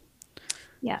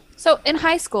 Yeah. So in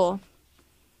high school,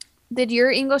 did your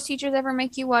English teachers ever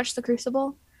make you watch The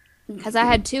Crucible? Because I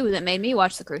had two that made me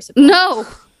watch The Crucible. No.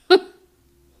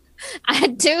 I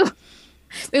had two.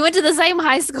 We went to the same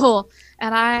high school,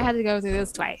 and I had to go through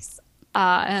this twice.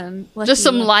 And Just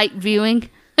some light viewing.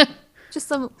 just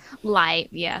some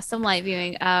light, some light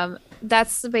viewing.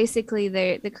 That's basically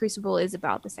the Crucible is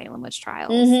about the Salem witch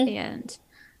trials, and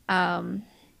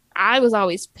I was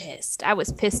always pissed. I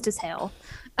was pissed as hell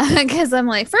because I'm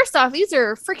like, first off, these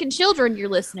are freaking children you're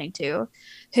listening to,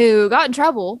 who got in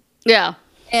trouble, Yeah.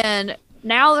 and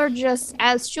now they're just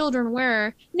as children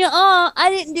were. No,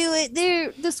 I didn't do it.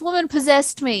 This woman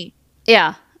possessed me.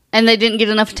 Yeah. And they didn't get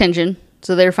enough attention,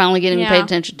 so they're finally getting Yeah. paid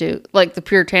attention to. Like the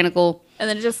puritanical And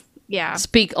then it just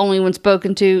speak only when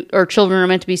spoken to, or children are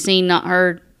meant to be seen, not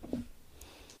heard.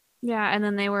 Yeah, and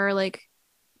then they were like,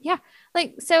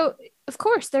 so of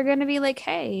course they're gonna be like,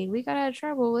 hey, we got out of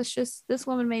trouble. This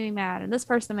woman made me mad, and this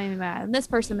person made me mad, and this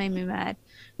person made me mad.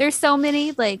 There's so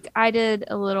many, like, I did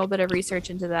a little bit of research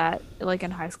into that, like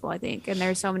in high school, I think, and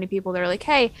there's so many people that are like,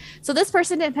 hey, so this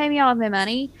person didn't pay me all of my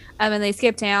money, and they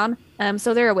skipped town,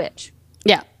 so they're a witch.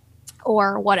 Yeah.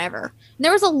 Or whatever. And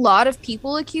there was a lot of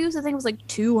people accused. I think it was like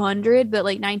 200, but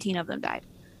like 19 of them died.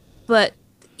 But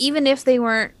even if they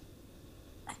weren't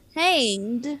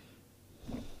hanged,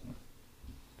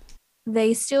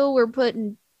 they still were put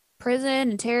in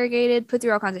prison, interrogated, put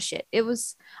through all kinds of shit.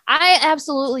 I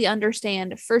absolutely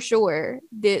understand for sure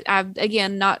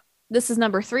that this is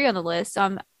number 3 on the list. So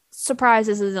I'm surprised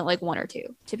this isn't like 1 or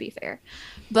 2, to be fair.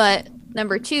 But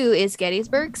number 2 is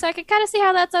Gettysburg, so I could kind of see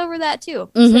how that's over that too.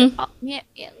 Mm-hmm. So,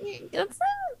 it's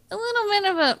a little bit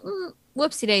of a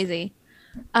whoopsie daisy.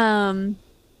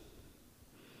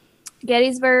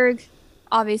 Gettysburg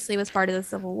obviously was part of the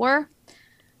Civil War.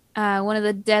 One of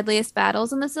the deadliest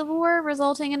battles in the Civil War,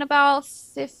 resulting in about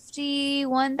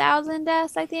 51,000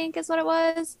 deaths, I think is what it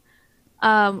was.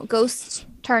 Ghosts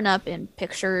turn up in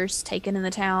pictures taken in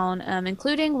the town,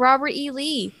 including Robert E.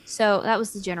 Lee. So that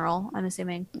was the general, I'm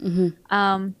assuming.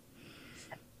 Mm-hmm.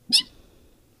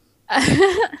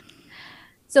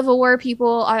 Civil War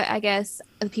people, I guess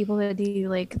the people that do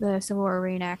like the Civil War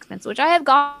reenactments, which I have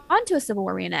gone to a Civil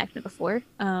War reenactment before.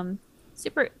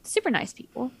 Super nice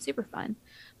people, super fun.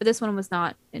 But this one was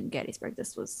not in Gettysburg.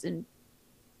 This was in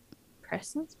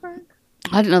Prestonsburg.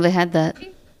 I didn't know they had that.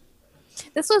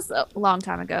 This was a long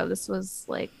time ago. This was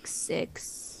like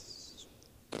 6,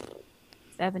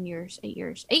 7 years, 8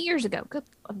 years. 8 years ago. Good.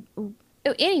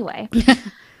 Anyway.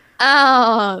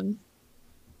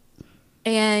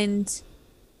 And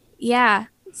yeah,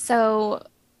 so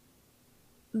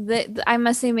I'm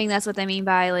assuming that's what they mean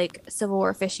by like Civil War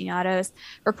aficionados.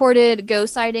 Reported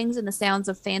ghost sightings and the sounds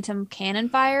of phantom cannon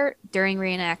fire during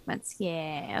reenactments.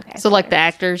 Yeah, okay. So like the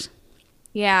actors.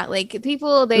 Yeah, like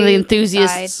people, The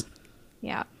enthusiasts. decide-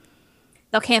 yeah.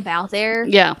 They'll camp out there.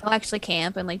 Yeah. They'll actually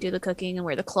camp and like do the cooking and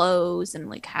wear the clothes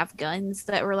and like have guns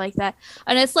that were like that.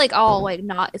 And it's like all like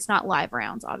it's not live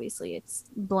rounds, obviously. It's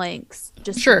blanks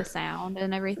just for Sure. the sound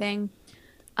and everything.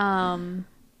 It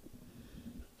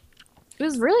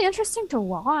was really interesting to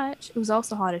watch. It was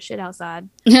also hot as shit outside.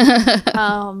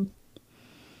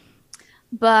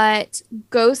 But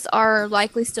ghosts are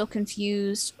likely still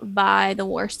confused by the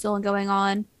war still going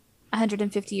on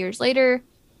 150 years later.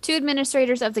 2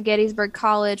 administrators of the Gettysburg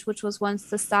College, which was once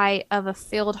the site of a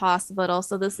field hospital,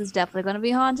 so this is definitely going to be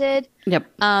haunted. Yep.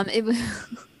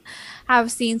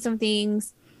 Have seen some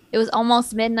things. It was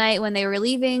almost midnight when they were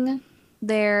leaving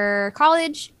their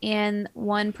college, and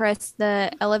one pressed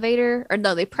the elevator, or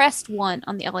no, they pressed one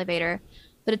on the elevator,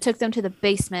 but it took them to the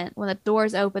basement. When the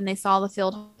doors opened, they saw the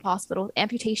field hospital with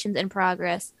amputations in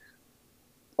progress.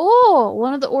 Oh,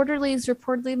 one of the orderlies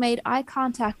reportedly made eye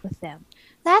contact with them.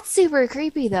 That's super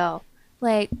creepy, though.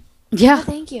 Like, Yeah. no,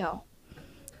 thank you.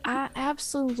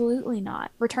 Absolutely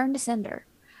not. Return to sender.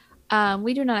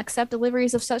 We do not accept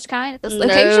deliveries of such kind at this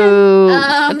location.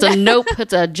 No. It's a nope.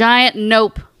 It's a giant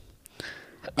nope.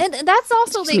 And that's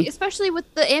also, Excuse me. especially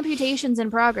with the amputations in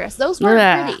progress. Those weren't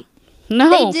Yeah. pretty.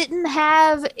 No. They didn't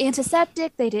have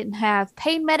antiseptic. They didn't have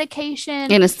pain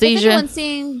medication. Anesthesia. If anyone's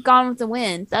seen Gone with the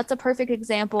Wind, that's a perfect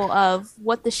example of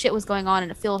what the shit was going on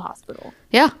in a field hospital.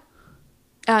 Yeah.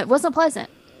 It wasn't pleasant.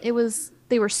 It was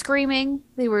they were screaming.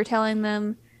 They were telling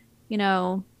them, you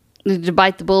know, Did you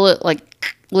bite the bullet?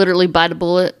 Like, literally bite a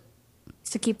bullet?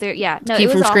 to keep their no, Keep it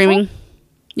was from awful. screaming?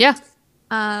 Yeah.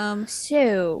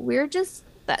 So we're just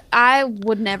that I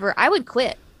would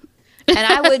quit. And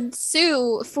I would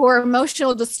sue for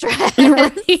emotional distress.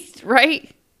 Right?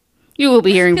 You will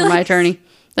be hearing from my attorney.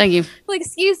 Thank you. Like,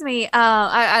 excuse me.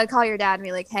 I'd call your dad and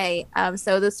be like, hey,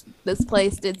 so this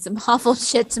place did some awful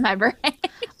shit to my brain. I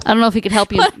don't know if he could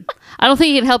help you. I don't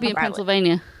think he can help you in Probably.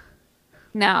 Pennsylvania.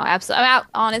 No, absolutely.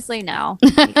 Honestly, no.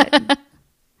 He couldn't.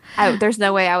 There's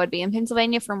no way I would be in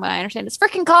Pennsylvania. From what I understand, it's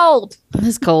freaking cold.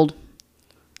 It's cold.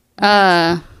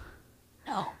 No.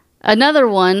 Another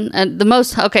one,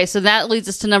 okay, so that leads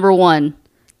us to number 1.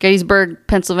 Gettysburg,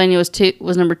 Pennsylvania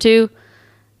was number 2.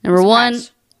 Number 1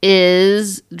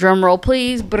 is, drum roll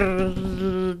please,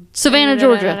 Savannah,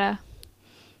 Georgia.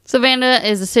 Savannah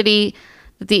is a city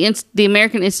that the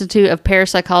American Institute of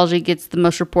Parapsychology gets the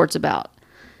most reports about.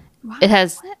 Wow. It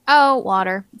has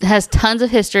water. It has tons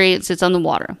of history. It sits on the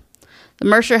water. The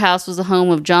Mercer House was the home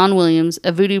of John Williams,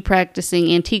 a voodoo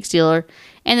practicing antique dealer,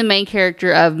 and the main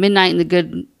character of Midnight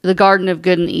in the Garden of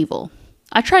Good and Evil.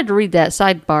 I tried to read that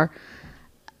sidebar.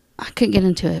 I couldn't get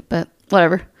into it, but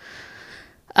whatever.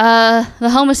 The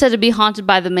home is said to be haunted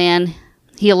by the man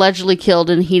he allegedly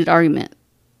killed in a heated argument,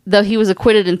 though he was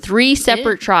acquitted in 3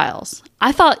 separate trials.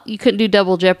 I thought you couldn't do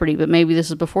double jeopardy, but maybe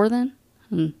this was before then?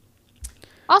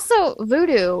 Also,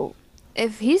 voodoo.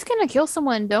 If he's going to kill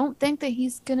someone, don't think that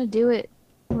he's going to do it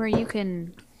where you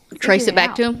can Trace it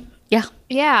back to him? Yeah.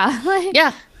 Yeah.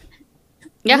 Yeah.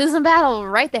 Yeah. Losing battle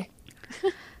right there.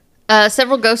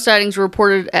 Several ghost sightings were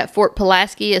reported at Fort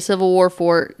Pulaski, a Civil War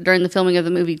fort, during the filming of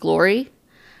the movie Glory.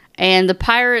 And the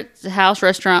Pirate's House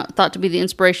restaurant, thought to be the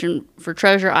inspiration for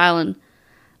Treasure Island.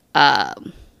 Yeah.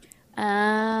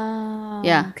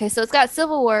 Yeah. Okay, so it's got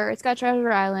Civil War. It's got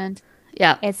Treasure Island.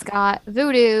 Yeah. It's got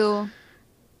voodoo.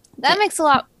 That makes a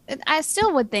lot. I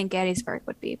still would think Gettysburg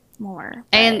would be more.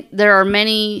 And there are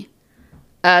many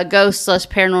ghosts /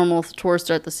 paranormal tours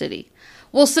throughout the city.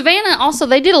 Well, Savannah also,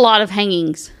 they did a lot of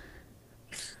hangings.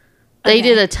 They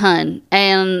did a ton.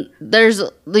 And there's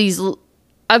these,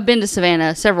 I've been to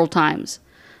Savannah several times.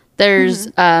 There's,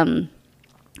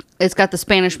 it's got the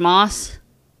Spanish moss.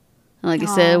 Like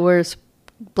I said, where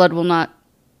blood will not.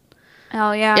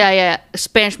 Oh, yeah. Yeah.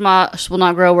 Spanish moss will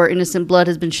not grow where innocent blood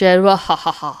has been shed. Ha ha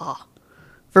ha ha.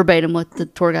 Verbatim what the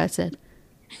tour guide said.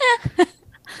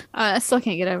 I still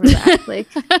can't get over that. Like,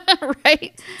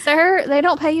 right? sir, they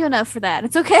don't pay you enough for that.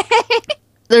 It's okay.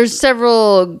 There's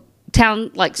several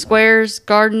town like squares,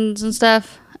 gardens and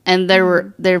stuff, and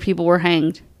there people were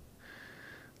hanged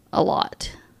a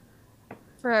lot.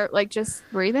 For like just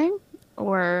breathing,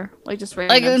 or like just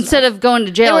Like instead of going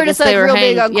to jail, they were just like they were real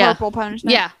hanged. big on corporal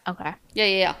punishment. Yeah. Okay.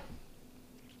 Yeah.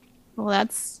 Well,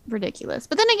 that's ridiculous.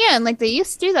 But then again, like they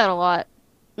used to do that a lot.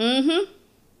 Mm-hmm.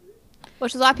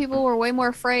 Which is why people were way more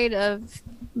afraid of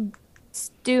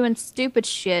doing stupid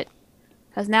shit.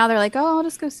 Because now they're like, oh, I'll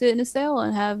just go sit in a cell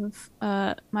and have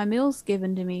my meals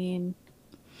given to me and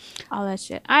all that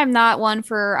shit. I'm not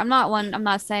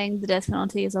saying the death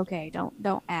penalty is okay.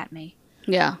 Don't at me.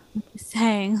 Yeah. I'm just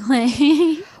saying,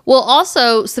 like... Well,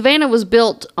 also, Savannah was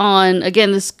built on,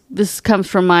 again, this comes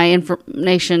from my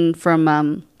information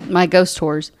from my ghost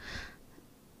tours.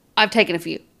 I've taken a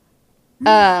few.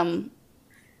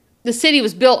 The city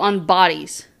was built on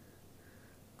bodies.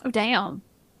 Oh, damn.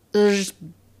 There's just a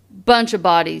bunch of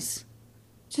bodies.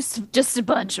 Just a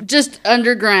bunch of... Just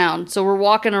underground. So we're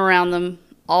walking around them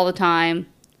all the time.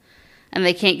 And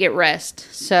they can't get rest.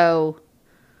 So...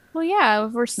 Well, yeah,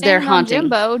 if we're standing on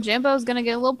Jimbo, Jimbo's going to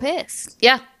get a little pissed.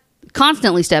 Yeah.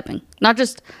 Constantly stepping. Not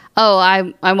just,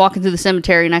 I'm walking through the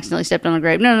cemetery and accidentally stepped on a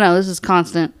grave. No. This is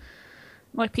constant.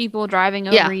 Like people driving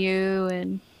over you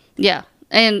and... Yeah.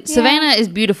 And Savannah is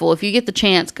beautiful. If you get the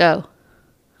chance, go.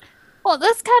 Well,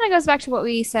 this kind of goes back to what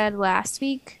we said last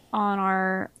week on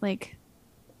our, like,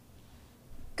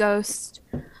 ghost...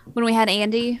 When we had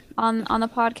Andy on the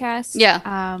podcast.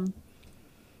 Yeah.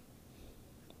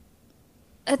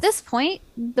 At this point,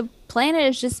 the planet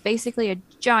is just basically a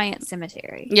giant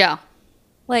cemetery. Yeah.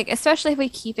 Like, especially if we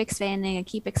keep expanding and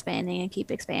keep expanding and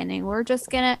keep expanding, we're just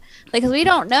gonna, like, because we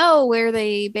don't know where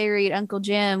they buried Uncle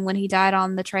Jim when he died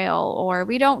on the trail, or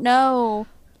we don't know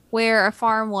where a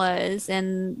farm was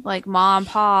and, like, Mom,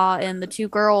 Pa, and the 2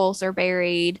 girls are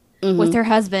buried with their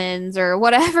husbands or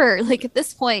whatever. Like, at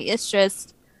this point, it's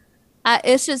just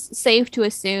safe to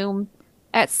assume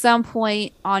at some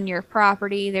point on your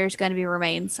property, there's going to be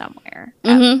remains somewhere.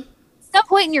 At some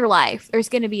point in your life, there's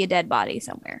going to be a dead body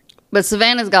somewhere. But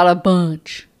Savannah's got a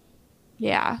bunch.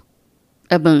 Yeah.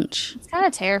 A bunch. It's kind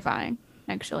of terrifying.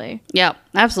 actually. Yeah,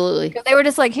 absolutely. 'Cause they were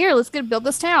just like, here, let's go build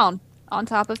this town on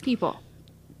top of people.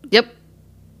 Yep,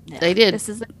 Yeah, they did. This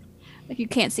is like you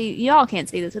can't see, y'all can't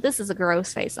see this, but this is a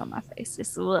gross face on my face.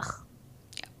 Just ugh.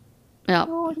 Yeah.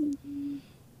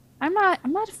 I'm not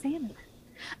a fan of it.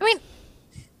 I mean,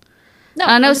 no,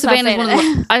 I know I'm just not a Savannah's fan one of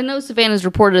of it. I know Savannah's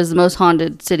reported as the most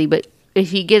haunted city, but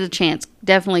if you get a chance,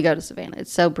 definitely go to Savannah.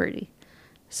 It's so pretty,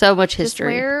 so much Just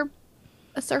history. wear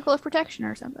a circle of protection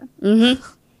or something. Mm-hmm.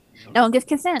 Don't give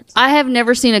consent. I have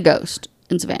never seen a ghost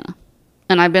in Savannah,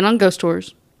 and I've been on ghost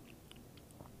tours.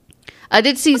 I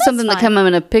did see something that fine. came up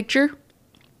in a picture,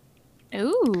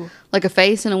 Ooh, like a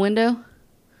face in a window.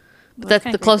 But that's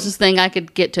kinda the closest thing I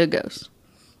could get to a ghost.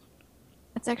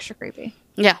 that's extra creepy.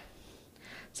 Yeah.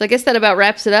 So I guess that about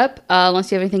wraps it up.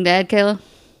 Unless you have anything to add, Kayla.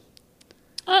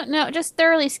 No, just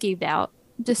thoroughly skeeved out.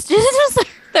 Just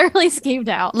thoroughly skeeved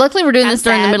out. Luckily, we're doing I'm this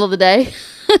during the sad. middle of the day.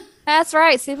 That's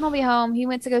right. Stephen will be home. He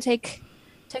went to go take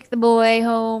the boy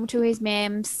home to his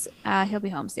mams. He'll be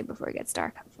home soon before it gets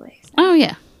dark, hopefully. So Oh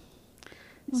yeah.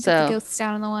 we'll get So the ghosts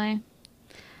down in the way.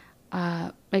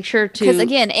 make sure to Because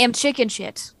again, am chicken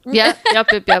shit.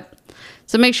 Yep.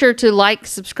 So make sure to like,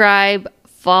 subscribe,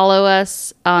 follow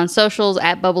us on socials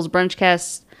at Bubbles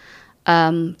Brunchcast,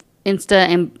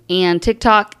 Insta and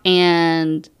TikTok,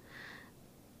 and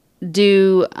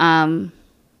do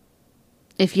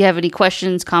if you have any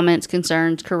questions, comments,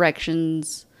 concerns,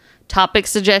 corrections, topic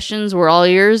suggestions, we're all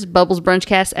yours.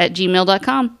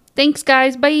 bubblesbrunchcast@gmail.com. Thanks,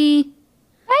 guys. Bye.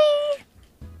 Bye.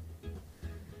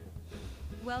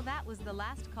 Well, that was the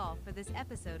last call for this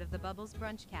episode of the Bubbles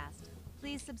Brunchcast.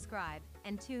 Please subscribe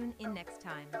and tune in next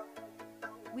time.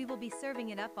 We will be serving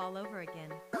it up all over again.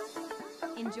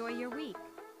 Enjoy your week.